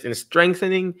 invest in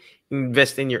strengthening,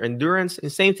 invest in your endurance.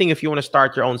 And same thing if you want to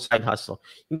start your own side hustle.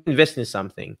 You invest in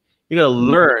something. You got to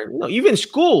learn. Even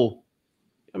school.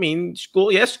 I mean,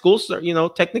 schools are,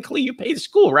 technically you pay the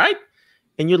school, right?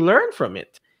 And you learn from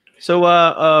it.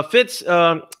 So, Fitz,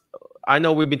 I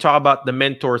know we've been talking about the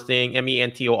mentor thing,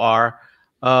 MENTOR.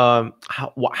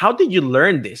 How did you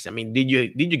learn this? I mean, did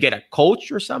you get a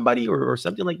coach or somebody or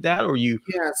something like that, or you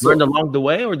learned along the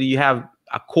way, or do you have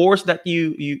a course that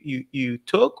you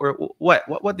took, or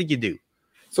what did you do?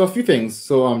 So a few things.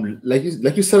 So like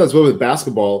you said as well with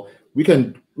basketball, we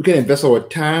can invest our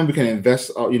time, we can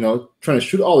invest trying to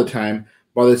shoot all the time.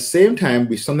 But at the same time,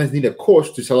 we sometimes need a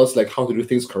coach to tell us like how to do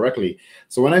things correctly.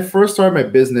 So when I first started my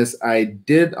business, I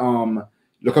did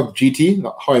look up GT,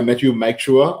 How I Met You, Mike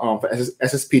Chua, for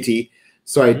SSPT.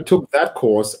 So I took that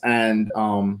course, and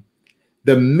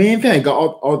the main thing I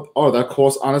got out of that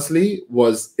course, honestly,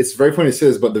 was, it's very funny to say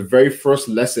this, but the very first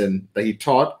lesson that he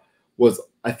taught was,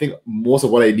 I think, most of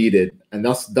what I needed. And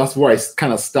that's where I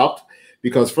kind of stopped,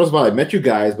 because first of all, I met you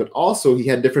guys, but also he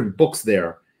had different books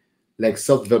there, like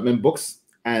self-development books.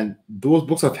 And those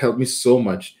books have helped me so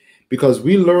much, because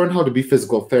we learn how to be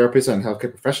physical therapists and healthcare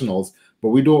professionals, but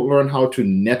we don't learn how to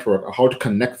network or how to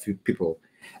connect with people.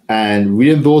 And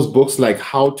reading those books, like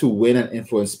How to Win and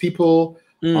Influence People,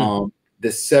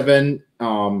 the seven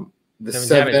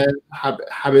habits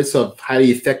of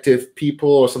highly effective people,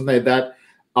 or something like that,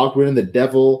 Outwitting the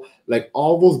Devil, like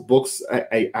all those books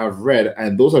I've read,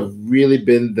 and those have really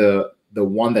been the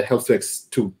one that helps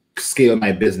to scale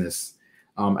my business.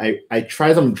 I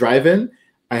tried some driving.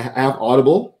 I have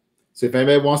Audible. So if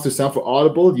anybody wants to sign for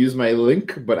Audible, use my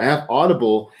link. But I have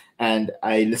Audible, and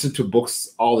I listen to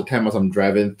books all the time as I'm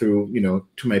driving through,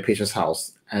 to my patient's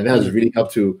house. And that has really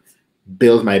helped to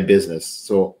build my business.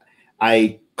 So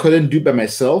I couldn't do it by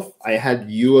myself. I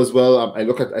had you as well.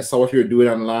 I saw what you were doing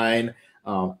online.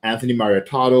 Anthony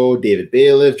Mariottato, David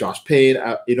Bailiff, Josh Payne,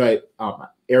 Aaron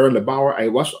LeBauer. I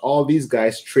watched all these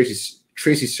guys, Tracy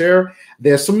Sher.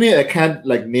 There's so many I can't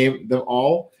name them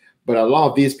all, but a lot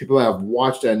of these people I've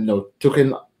watched and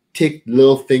take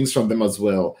little things from them as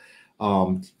well.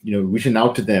 Reaching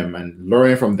out to them and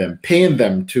learning from them, paying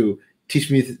them to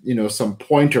teach me some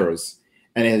pointers,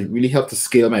 and it really helped to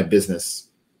scale my business.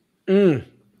 Did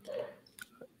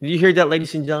you hear that,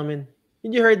 ladies and gentlemen?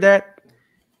 Did you hear that?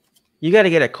 You got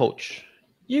to get a coach.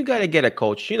 You got to get a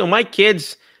coach. My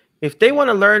kids, if they want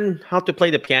to learn how to play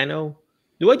the piano,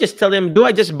 do I just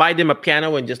buy them a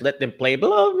piano and just let them play?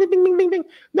 Bing, bing, bing, bing.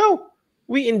 No,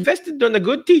 we invested on a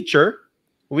good teacher.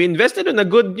 We invested in a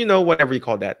good, whatever you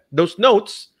call that, those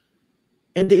notes.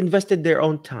 and they invested their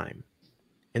own time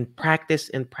and practice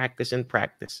and practice and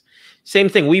practice. Same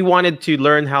thing. We wanted to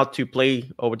learn how to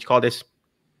play, or what you call this,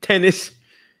 tennis,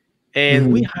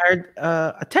 and we hired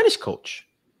a tennis coach.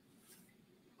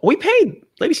 We paid,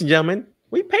 ladies and gentlemen,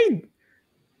 we paid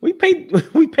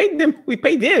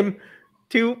him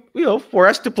to, for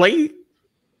us to play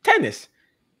tennis.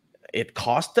 It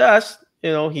cost us,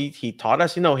 he taught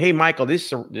us, hey, Michael,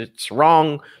 it's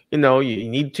wrong. You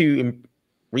need to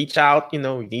reach out, you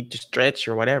need to stretch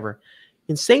or whatever.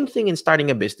 And same thing in starting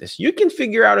a business. You can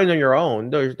figure out it on your own.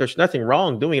 There's nothing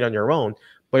wrong doing it on your own.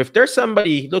 But if there's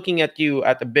somebody looking at you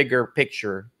at the bigger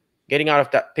picture, getting out of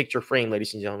that picture frame,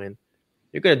 ladies and gentlemen,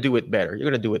 you're going to do it better. You're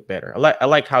going to do it better. I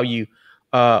like how you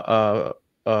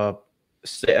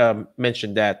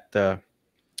mentioned that,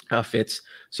 Fitz.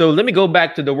 So let me go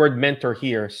back to the word mentor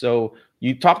here. So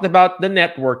you talked about the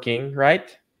networking,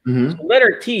 right? So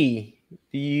letter T.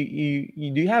 Do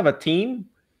you have a team?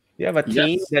 Do you have a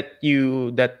team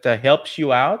that helps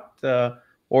you out,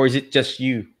 or is it just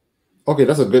you? Okay,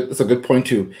 that's a good point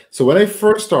too. So when I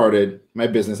first started my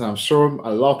business, I'm sure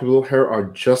a lot of people here are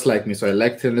just like me. So I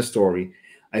like telling the story.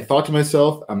 I thought to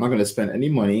myself, I'm not going to spend any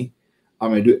money.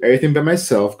 I'm going to do everything by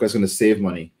myself because it's going to save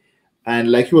money.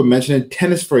 And like you were mentioning,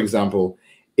 tennis, for example,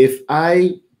 if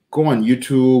I go on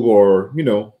YouTube or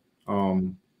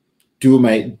do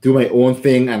my own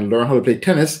thing and learn how to play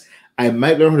tennis, I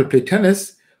might learn how to play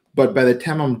tennis, but by the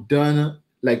time I'm done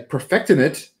like perfecting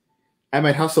it, I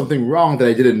might have something wrong that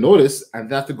I didn't notice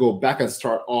and I have to go back and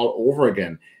start all over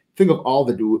again. Think of all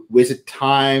the wasted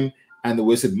time and the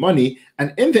wasted money,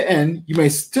 and in the end, you may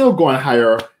still go and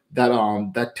hire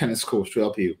that tennis coach to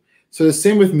help you. So the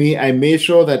same with me. I made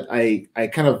sure that I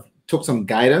kind of took some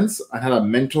guidance and had a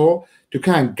mentor to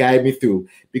kind of guide me through,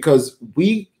 because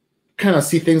we kind of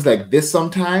see things like this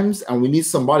sometimes, and we need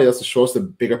somebody else to show us the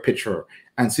bigger picture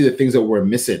and see the things that we're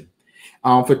missing.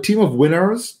 For Team of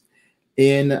Winners,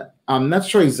 I'm not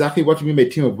sure exactly what you mean by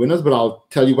Team of Winners, but I'll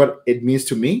tell you what it means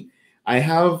to me. I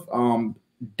have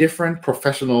different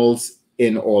professionals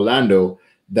in Orlando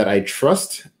that I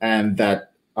trust and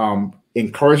that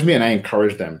encourage me, and I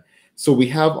encourage them. So we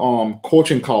have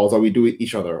coaching calls that we do with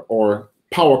each other, or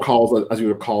power calls, as we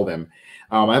would call them.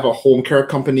 I have a home care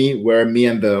company where me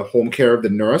and the home care of the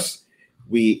nurse,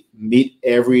 we meet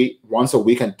every once a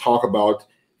week and talk about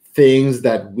things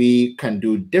that we can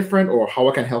do different, or how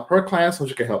I can help her clients, how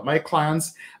she can help my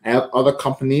clients. I have other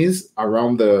companies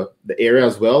around the area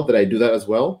as well that I do that as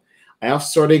well. I have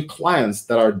certain clients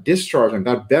that are discharged and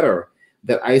got better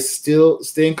that I still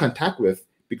stay in contact with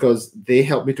because they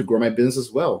help me to grow my business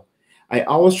as well. I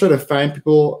always try to find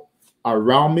people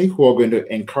around me who are going to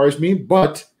encourage me,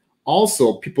 but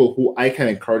also people who I can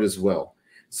encourage as well.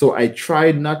 So I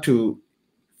try not to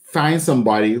find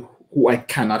somebody who I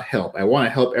cannot help. I want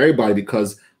to help everybody,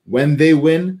 because when they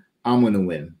win, I'm going to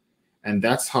win. And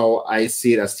that's how I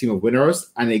see it as Team of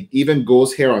Winners. And it even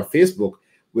goes here on Facebook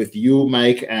with you,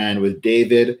 Mike, and with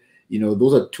David.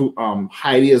 Those are two,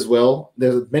 Heidi as well.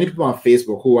 There's many people on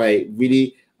Facebook who I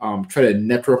really try to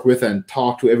network with and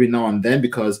talk to every now and then,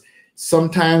 because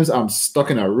sometimes I'm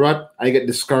stuck in a rut. I get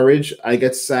discouraged. I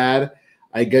get sad.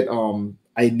 I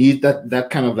need that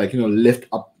kind of lift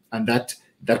up, and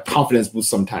that confidence boost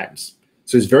sometimes.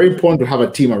 So it's very important to have a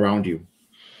team around you.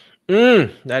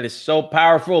 That is so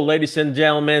powerful, ladies and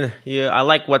gentlemen. Yeah, I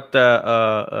like what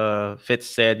Fitz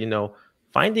said,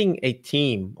 finding a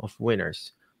team of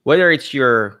winners, whether it's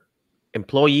your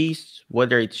employees,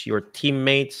 whether it's your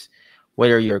teammates,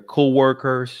 whether your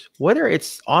co-workers, whether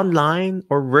it's online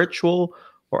or virtual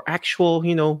or actual,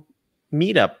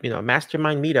 meetup,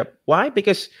 mastermind meetup. Why?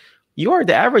 Because you are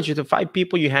the average of the 5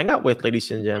 people you hang out with,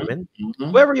 ladies and gentlemen.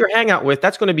 Whoever you hang out with,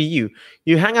 that's going to be you.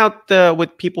 You hang out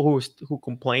with people who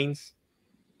complains.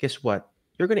 Guess what?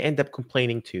 You're going to end up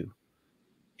complaining too.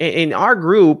 In our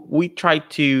group, we try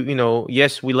to,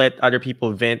 yes, we let other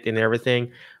people vent and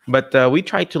everything, but we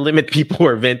try to limit people who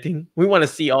are venting. We want to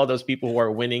see all those people who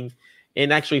are winning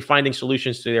and actually finding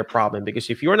solutions to their problem. Because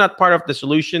if you're not part of the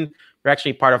solution, you're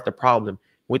actually part of the problem.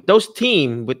 With those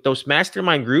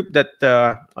mastermind group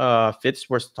that Fitz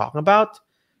was talking about,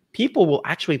 people will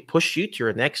actually push you to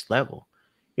your next level.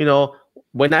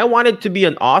 When I wanted to be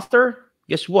an author,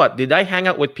 guess what? Did I hang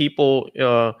out with people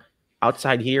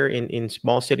outside here in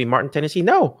small city, Martin, Tennessee?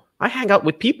 No, I hang out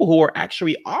with people who are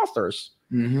actually authors.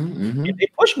 They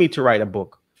pushed me to write a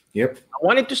book. Yep. I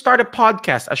wanted to start a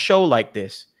podcast, a show like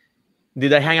this.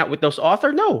 Did I hang out with those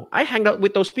authors? No, I hang out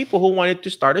with those people who wanted to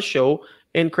start a show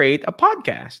and create a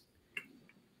podcast.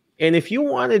 And if you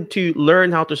wanted to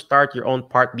learn how to start your own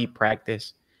Part B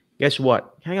practice, guess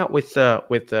what? Hang out with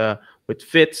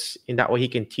Fitz, in that way he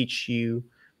can teach you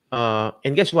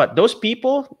And guess what? Those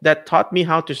people that taught me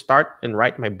how to start and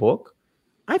write my book,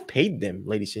 I paid them,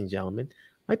 ladies and gentlemen.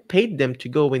 I paid them to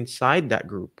go inside that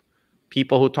group.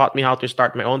 People who taught me how to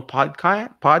start my own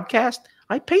podcast,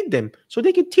 I paid them so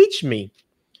they could teach me.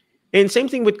 And same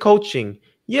thing with coaching.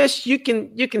 Yes, you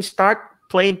can start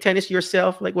playing tennis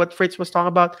yourself, like what Fritz was talking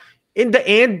about. In the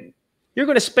end, you're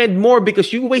going to spend more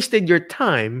because you wasted your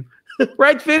time,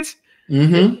 right, Fitz?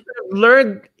 Mm-hmm.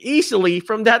 Learn easily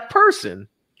from that person,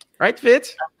 right,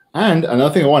 Fitz? And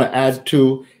another thing I want to add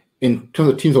to, in terms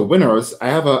of teams of winners,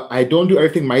 I don't do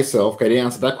everything myself. I didn't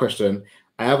answer that question.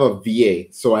 I have a VA.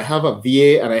 So I have a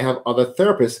VA and I have other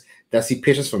therapists that see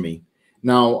patients for me.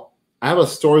 Now, I have a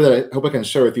story that I hope I can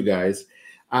share with you guys.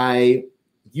 I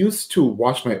used to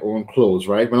wash my own clothes,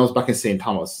 right? When I was back in St.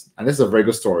 Thomas. And this is a very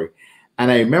good story.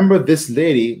 And I remember this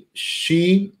lady,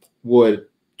 she would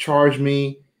charge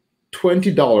me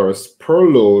 $20 per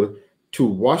load to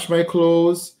wash my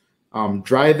clothes,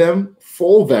 dry them,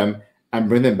 fold them, and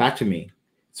bring them back to me.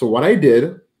 So what I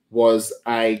did was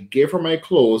I gave her my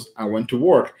clothes and went to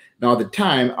work. Now, at the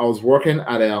time, I was working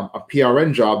at a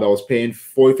PRN job that was paying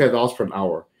 $45 per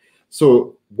hour.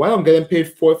 So while I'm getting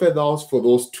paid $45 for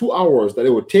those 2 hours that it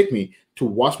would take me to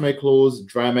wash my clothes,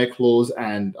 dry my clothes,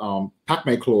 and pack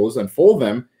my clothes and fold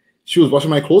them, she was washing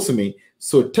my clothes for me.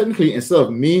 So technically, instead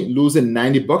of me losing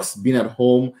 $90 being at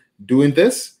home doing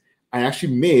this, I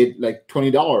actually made like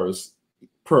 $20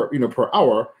 per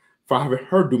hour for having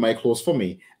her do my clothes for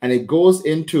me. And it goes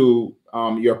into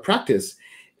your practice.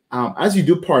 As you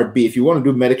do Part B, if you want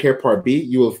to do Medicare Part B,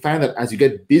 you will find that as you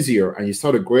get busier and you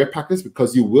start to grow your practice,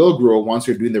 because you will grow once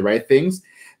you're doing the right things,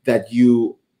 that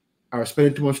you are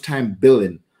spending too much time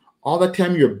billing. All the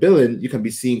time you're billing, you can be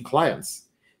seeing clients.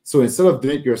 So instead of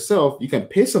doing it yourself, you can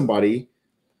pay somebody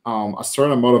a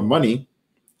certain amount of money,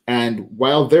 and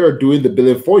while they're doing the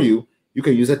billing for you, you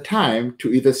can use that time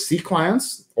to either see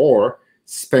clients or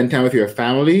spend time with your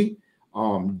family,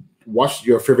 watch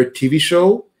your favorite TV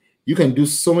show. You can do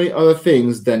so many other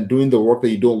things than doing the work that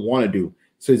you don't want to do.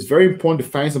 So it's very important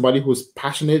to find somebody who's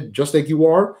passionate just like you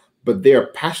are, but they are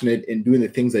passionate in doing the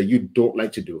things that you don't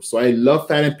like to do. So I love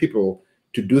finding people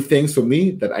to do things for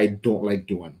me that I don't like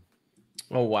doing.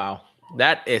 Oh, wow.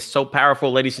 That is so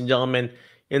powerful, ladies and gentlemen.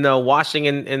 Washing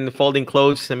and folding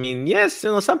clothes. I mean, yes,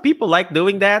 some people like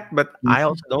doing that, but I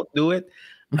also don't do it.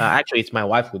 Actually, it's my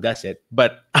wife who does it,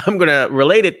 but I'm going to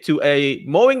relate it to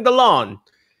mowing the lawn.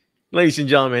 Ladies and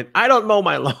gentlemen, I don't mow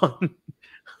my lawn.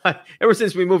 Ever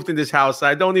since we moved in this house,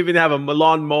 I don't even have a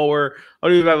lawn mower. I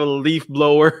don't even have a leaf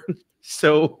blower.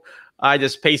 So I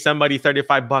just pay somebody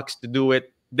 $35 to do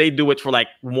it. They do it for like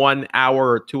 1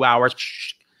 hour or 2 hours,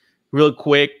 real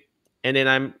quick, and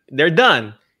then they're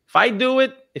done.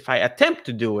 If I attempt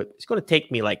to do it, it's going to take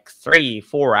me like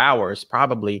 3-4 hours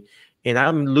probably, and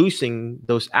I'm losing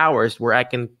those hours where I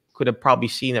could have probably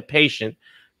seen a patient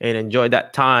and enjoyed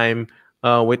that time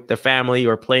with the family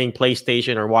or playing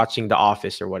PlayStation or watching The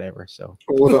Office or whatever. So,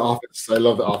 The Office. I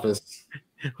love The Office.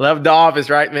 Love The Office,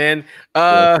 right, man?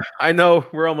 Yeah. I know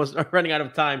we're almost running out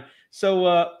of time.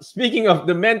 So speaking of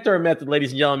the mentor method,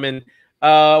 ladies and gentlemen,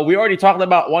 we already talked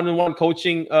about one-on-one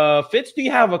coaching. Fitz, do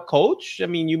you have a coach? I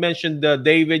mean, you mentioned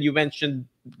David, you mentioned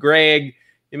Greg,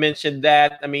 you mentioned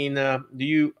that. I mean, do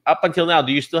you, up until now,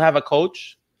 do you still have a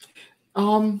coach?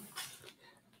 Not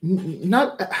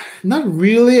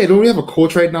really. I don't really have a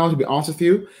coach right now, to be honest with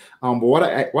you. But what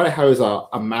I have is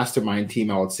a mastermind team,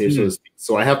 I would say, so to speak.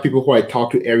 So I have people who I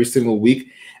talk to every single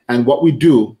week, and what we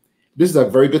do, this is a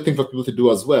very good thing for people to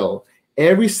do as well.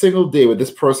 Every single day with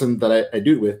this person that I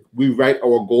do it with, we write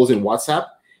our goals in WhatsApp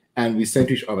and we send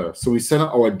to each other. So we send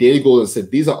out our daily goals and say,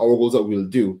 these are our goals that we'll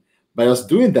do. By us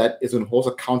doing that, it's going to hold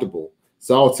us accountable.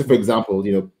 So I would say, for example,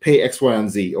 pay X, Y, and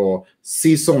Z, or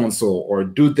see so-and-so, or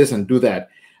do this and do that.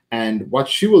 And what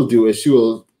she will do is she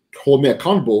will hold me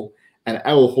accountable, and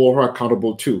I will hold her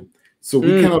accountable too. So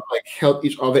we kind of like help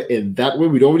each other in that way.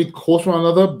 We don't really coach one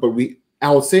another, but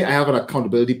I would say I have an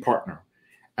accountability partner.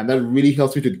 And that really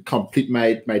helps me to complete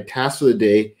my tasks for the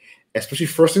day, especially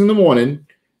first thing in the morning.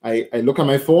 I look at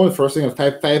my phone, first thing at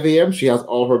 5 a.m., she has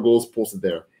all her goals posted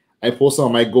there. I post all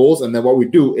my goals, and then what we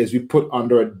do is we put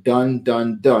under a done,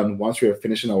 done, done once we are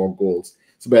finishing our goals.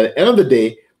 So by the end of the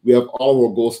day, we have all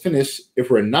our goals finished. If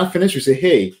we're not finished, we say,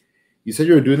 hey, you said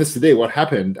you were doing this today. What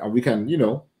happened? And we can, put it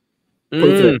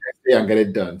to the next day and get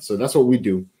it done. So that's what we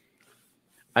do.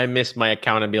 I miss my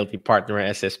accountability partner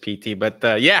at SSPT,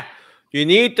 but yeah. You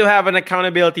need to have an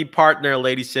accountability partner,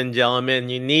 ladies and gentlemen.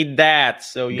 You need that.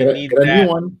 So you need get a new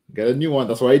one. Get a new one.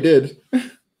 That's what I did.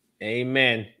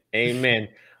 Amen. Amen.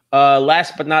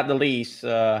 Last but not the least,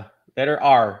 letter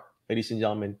R, ladies and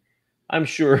gentlemen. I'm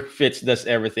sure Fitz does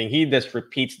everything. He just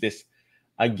repeats this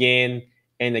again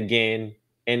and again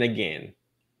and again.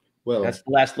 Well, that's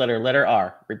the last letter, letter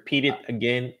R. Repeat it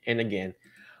again and again.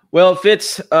 Well,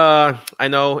 Fitz, I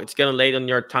know it's getting late on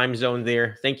your time zone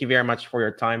there. Thank you very much for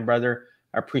your time, brother.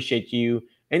 I appreciate you.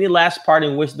 Any last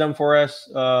parting wisdom for us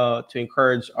to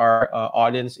encourage our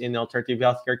audience in the alternative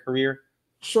healthcare career?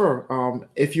 Sure.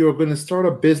 If you're going to start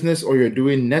a business or you're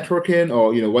doing networking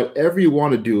or whatever you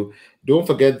want to do, don't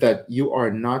forget that you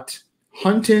are not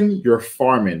hunting, you're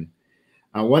farming.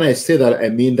 And when I say that, I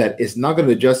mean that it's not going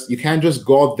to you can't just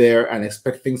go out there and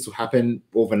expect things to happen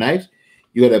overnight.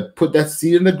 You got to put that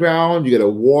seed in the ground, you got to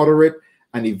water it,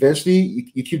 and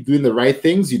eventually you keep doing the right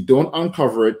things. You don't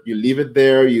uncover it, you leave it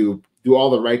there, you do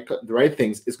all the right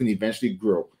things, it's going to eventually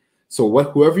grow. So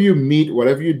whoever you meet,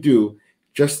 whatever you do,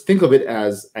 just think of it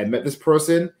as, I met this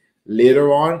person,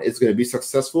 later on it's going to be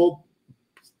successful,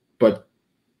 but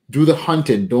do the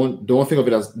hunting. Don't think of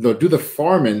it as, no, do the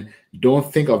farming.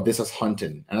 Don't think of this as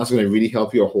hunting. And that's going to really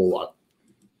help you a whole lot.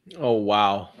 Oh,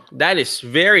 wow. That is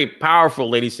very powerful,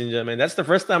 ladies and gentlemen. That's the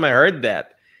first time I heard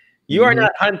that. You are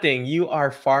not hunting, you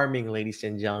are farming, ladies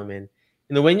and gentlemen.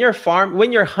 When you're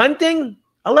hunting,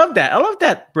 I love that. I love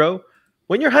that, bro.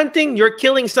 When you're hunting, you're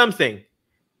killing something.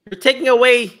 You're taking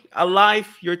away a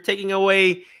life. You're taking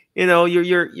away,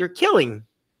 you're killing.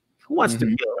 Who wants to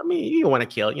kill? I mean, you don't want to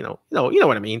kill, you know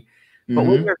what I mean. But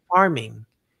when you're farming,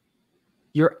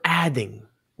 you're adding.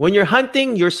 When you're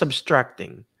hunting, you're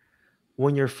subtracting.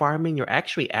 When you're farming, you're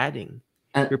actually adding.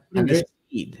 You're putting the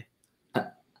seed.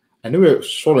 I know we're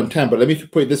short on time, but let me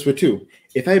put it this way too.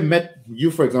 If I met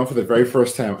you, for example, for the very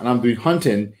first time, and I'm doing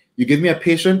hunting, you give me a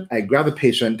patient, I grab the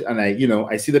patient, and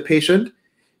I see the patient,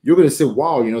 you're going to say,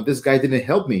 wow, this guy didn't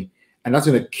help me. And that's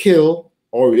going to kill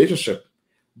our relationship.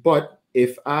 But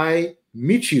if I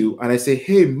meet you and I say,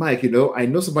 hey, Mike, I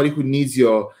know somebody who needs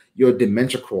your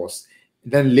dementia course.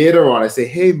 Then later on, I say,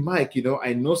 hey, Mike,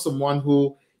 I know someone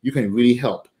who you can really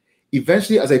help.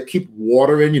 Eventually, as I keep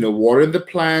watering the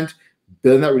plant,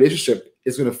 building that relationship,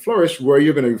 it's going to flourish where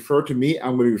you're going to refer to me,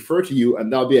 I'm going to refer to you,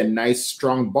 and that'll be a nice,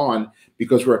 strong bond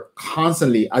because we're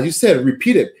constantly, as you said,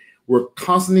 repeat it, we're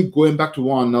constantly going back to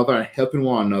one another and helping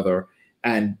one another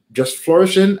and just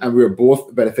flourishing, and we're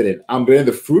both benefiting. I'm getting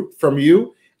the fruit from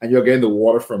you, and you're getting the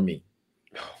water from me.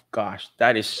 Oh, gosh,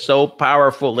 that is so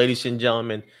powerful, ladies and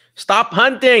gentlemen. Stop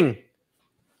hunting.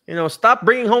 Stop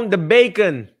bringing home the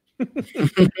bacon.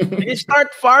 You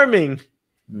start farming.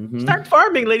 Start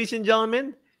farming, ladies and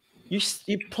gentlemen. You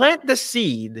plant the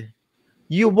seed.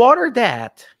 You water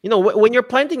that. When you're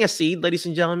planting a seed, ladies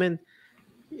and gentlemen,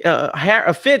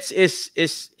 Fitz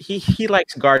he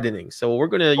likes gardening. So we're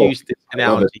going to use this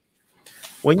analogy.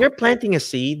 When you're planting a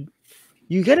seed,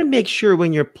 you got to make sure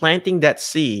when you're planting that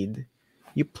seed,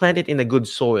 you plant it in a good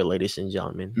soil, ladies and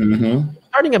gentlemen.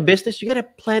 Starting a business, you got to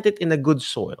plant it in a good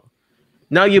soil.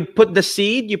 Now you put the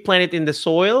seed, you plant it in the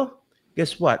soil.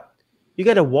 Guess what? You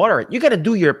got to water it. You got to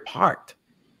do your part.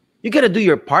 You got to do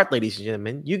your part, ladies and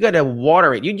gentlemen. You got to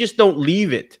water it. You just don't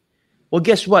leave it. Well,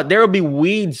 guess what? There will be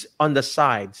weeds on the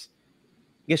sides.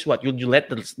 Guess what? You let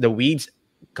the weeds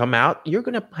come out. You're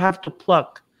going to have to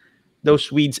pluck those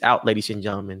weeds out, ladies and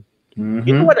gentlemen.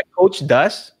 You know what a coach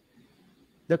does?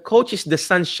 The coach is the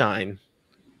sunshine.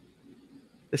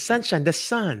 The sunshine, the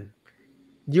sun.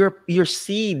 Your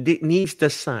seed needs the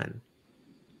sun.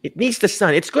 It needs the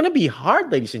sun. It's going to be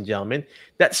hard, ladies and gentlemen.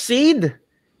 That seed,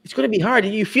 it's going to be hard.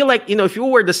 You feel like, if you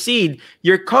were the seed,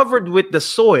 you're covered with the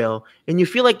soil, and you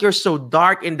feel like you're so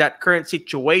dark in that current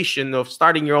situation of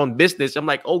starting your own business. I'm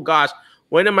like, oh gosh,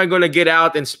 when am I going to get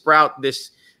out and sprout get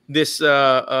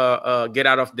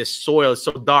out of this soil? It's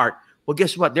so dark. Well,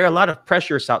 guess what? There are a lot of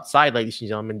pressures outside, ladies and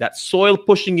gentlemen. That soil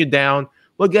pushing you down.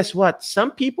 Well, guess what?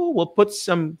 Some people will put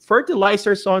some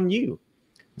fertilizers on you,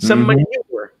 some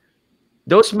manure.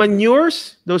 Those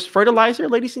manures, those fertilizer,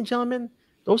 ladies and gentlemen,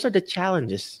 those are the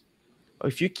challenges.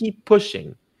 If you keep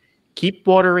pushing, keep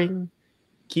watering,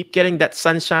 keep getting that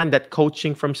sunshine, that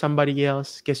coaching from somebody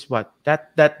else, guess what?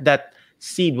 That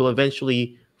seed will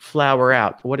eventually flower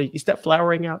out. What is that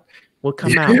flowering out? Will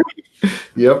come out.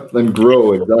 Yep, and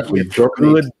grow, exactly.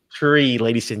 Good tree,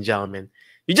 ladies and gentlemen.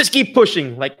 You just keep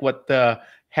pushing, like what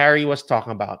Harry was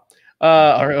talking about,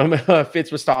 or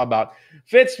Fitz was talking about.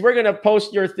 Fitz, we're gonna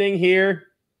post your thing here.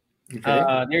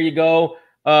 Okay. There you go.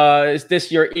 Is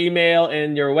this your email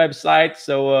and your website?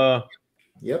 So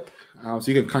yep. So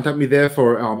you can contact me there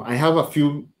for. I have a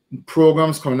few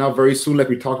programs coming out very soon, like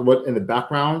we talked about in the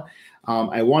background.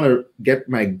 I want to get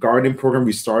my gardening program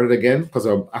restarted again because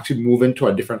I'm actually moving to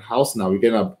a different house now. We're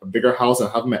getting a bigger house and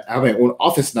have my own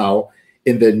office now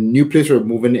in the new place we're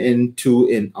moving into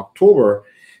in October.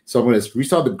 So I'm going to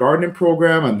restart the gardening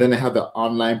program, and then I have the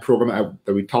online program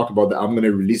that we talked about that I'm going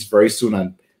to release very soon,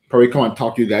 and probably come and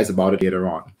talk to you guys about it later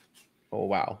on. Oh,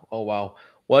 wow. Oh, wow.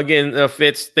 Well, again,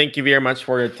 Fitz, thank you very much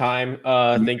for your time.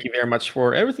 Thank you very much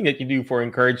for everything that you do for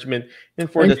encouragement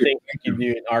and for the things that you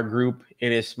do in our group.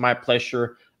 It is my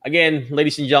pleasure. Again,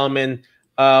 ladies and gentlemen,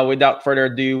 without further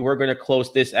ado, we're going to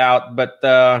close this out. But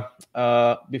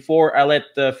before I let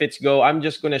Fitz go, I'm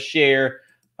just going to share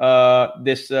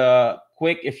this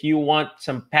quick. If you want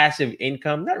some passive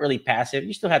income, not really passive,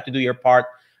 you still have to do your part.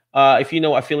 If you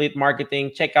know affiliate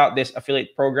marketing, check out this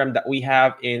affiliate program that we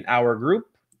have in our group.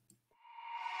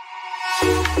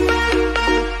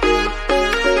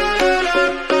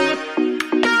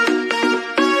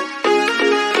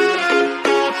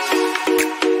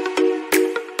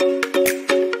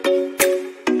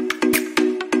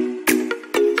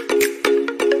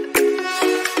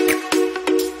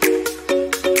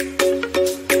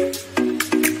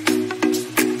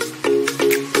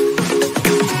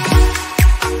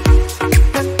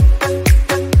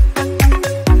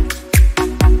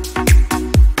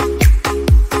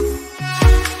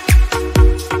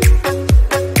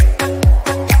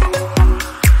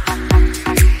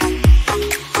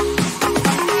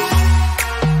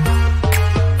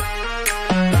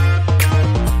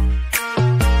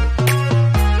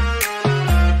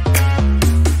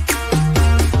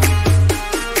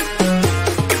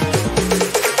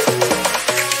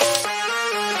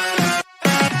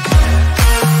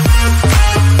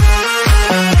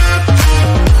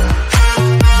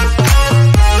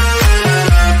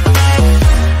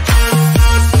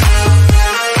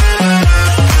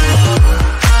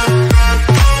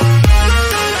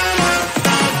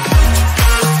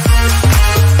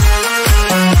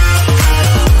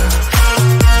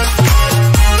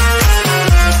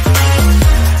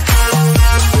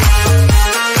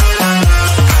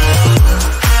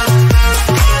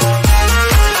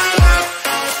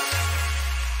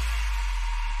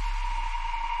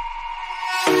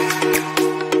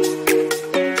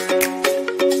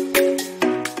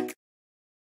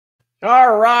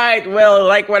 All right. Well,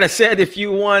 like what I said, if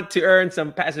you want to earn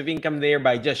some passive income there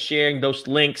by just sharing those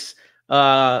links,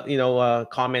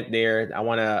 comment there. I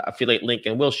want to affiliate link,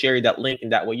 and we'll share you that link,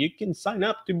 and that way you can sign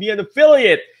up to be an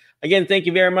affiliate. Again, thank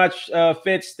you very much,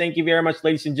 Fitz. Thank you very much,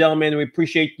 ladies and gentlemen. We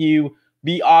appreciate you.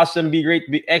 Be awesome, be great,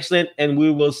 be excellent, and we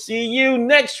will see you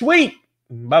next week.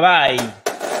 Bye-bye.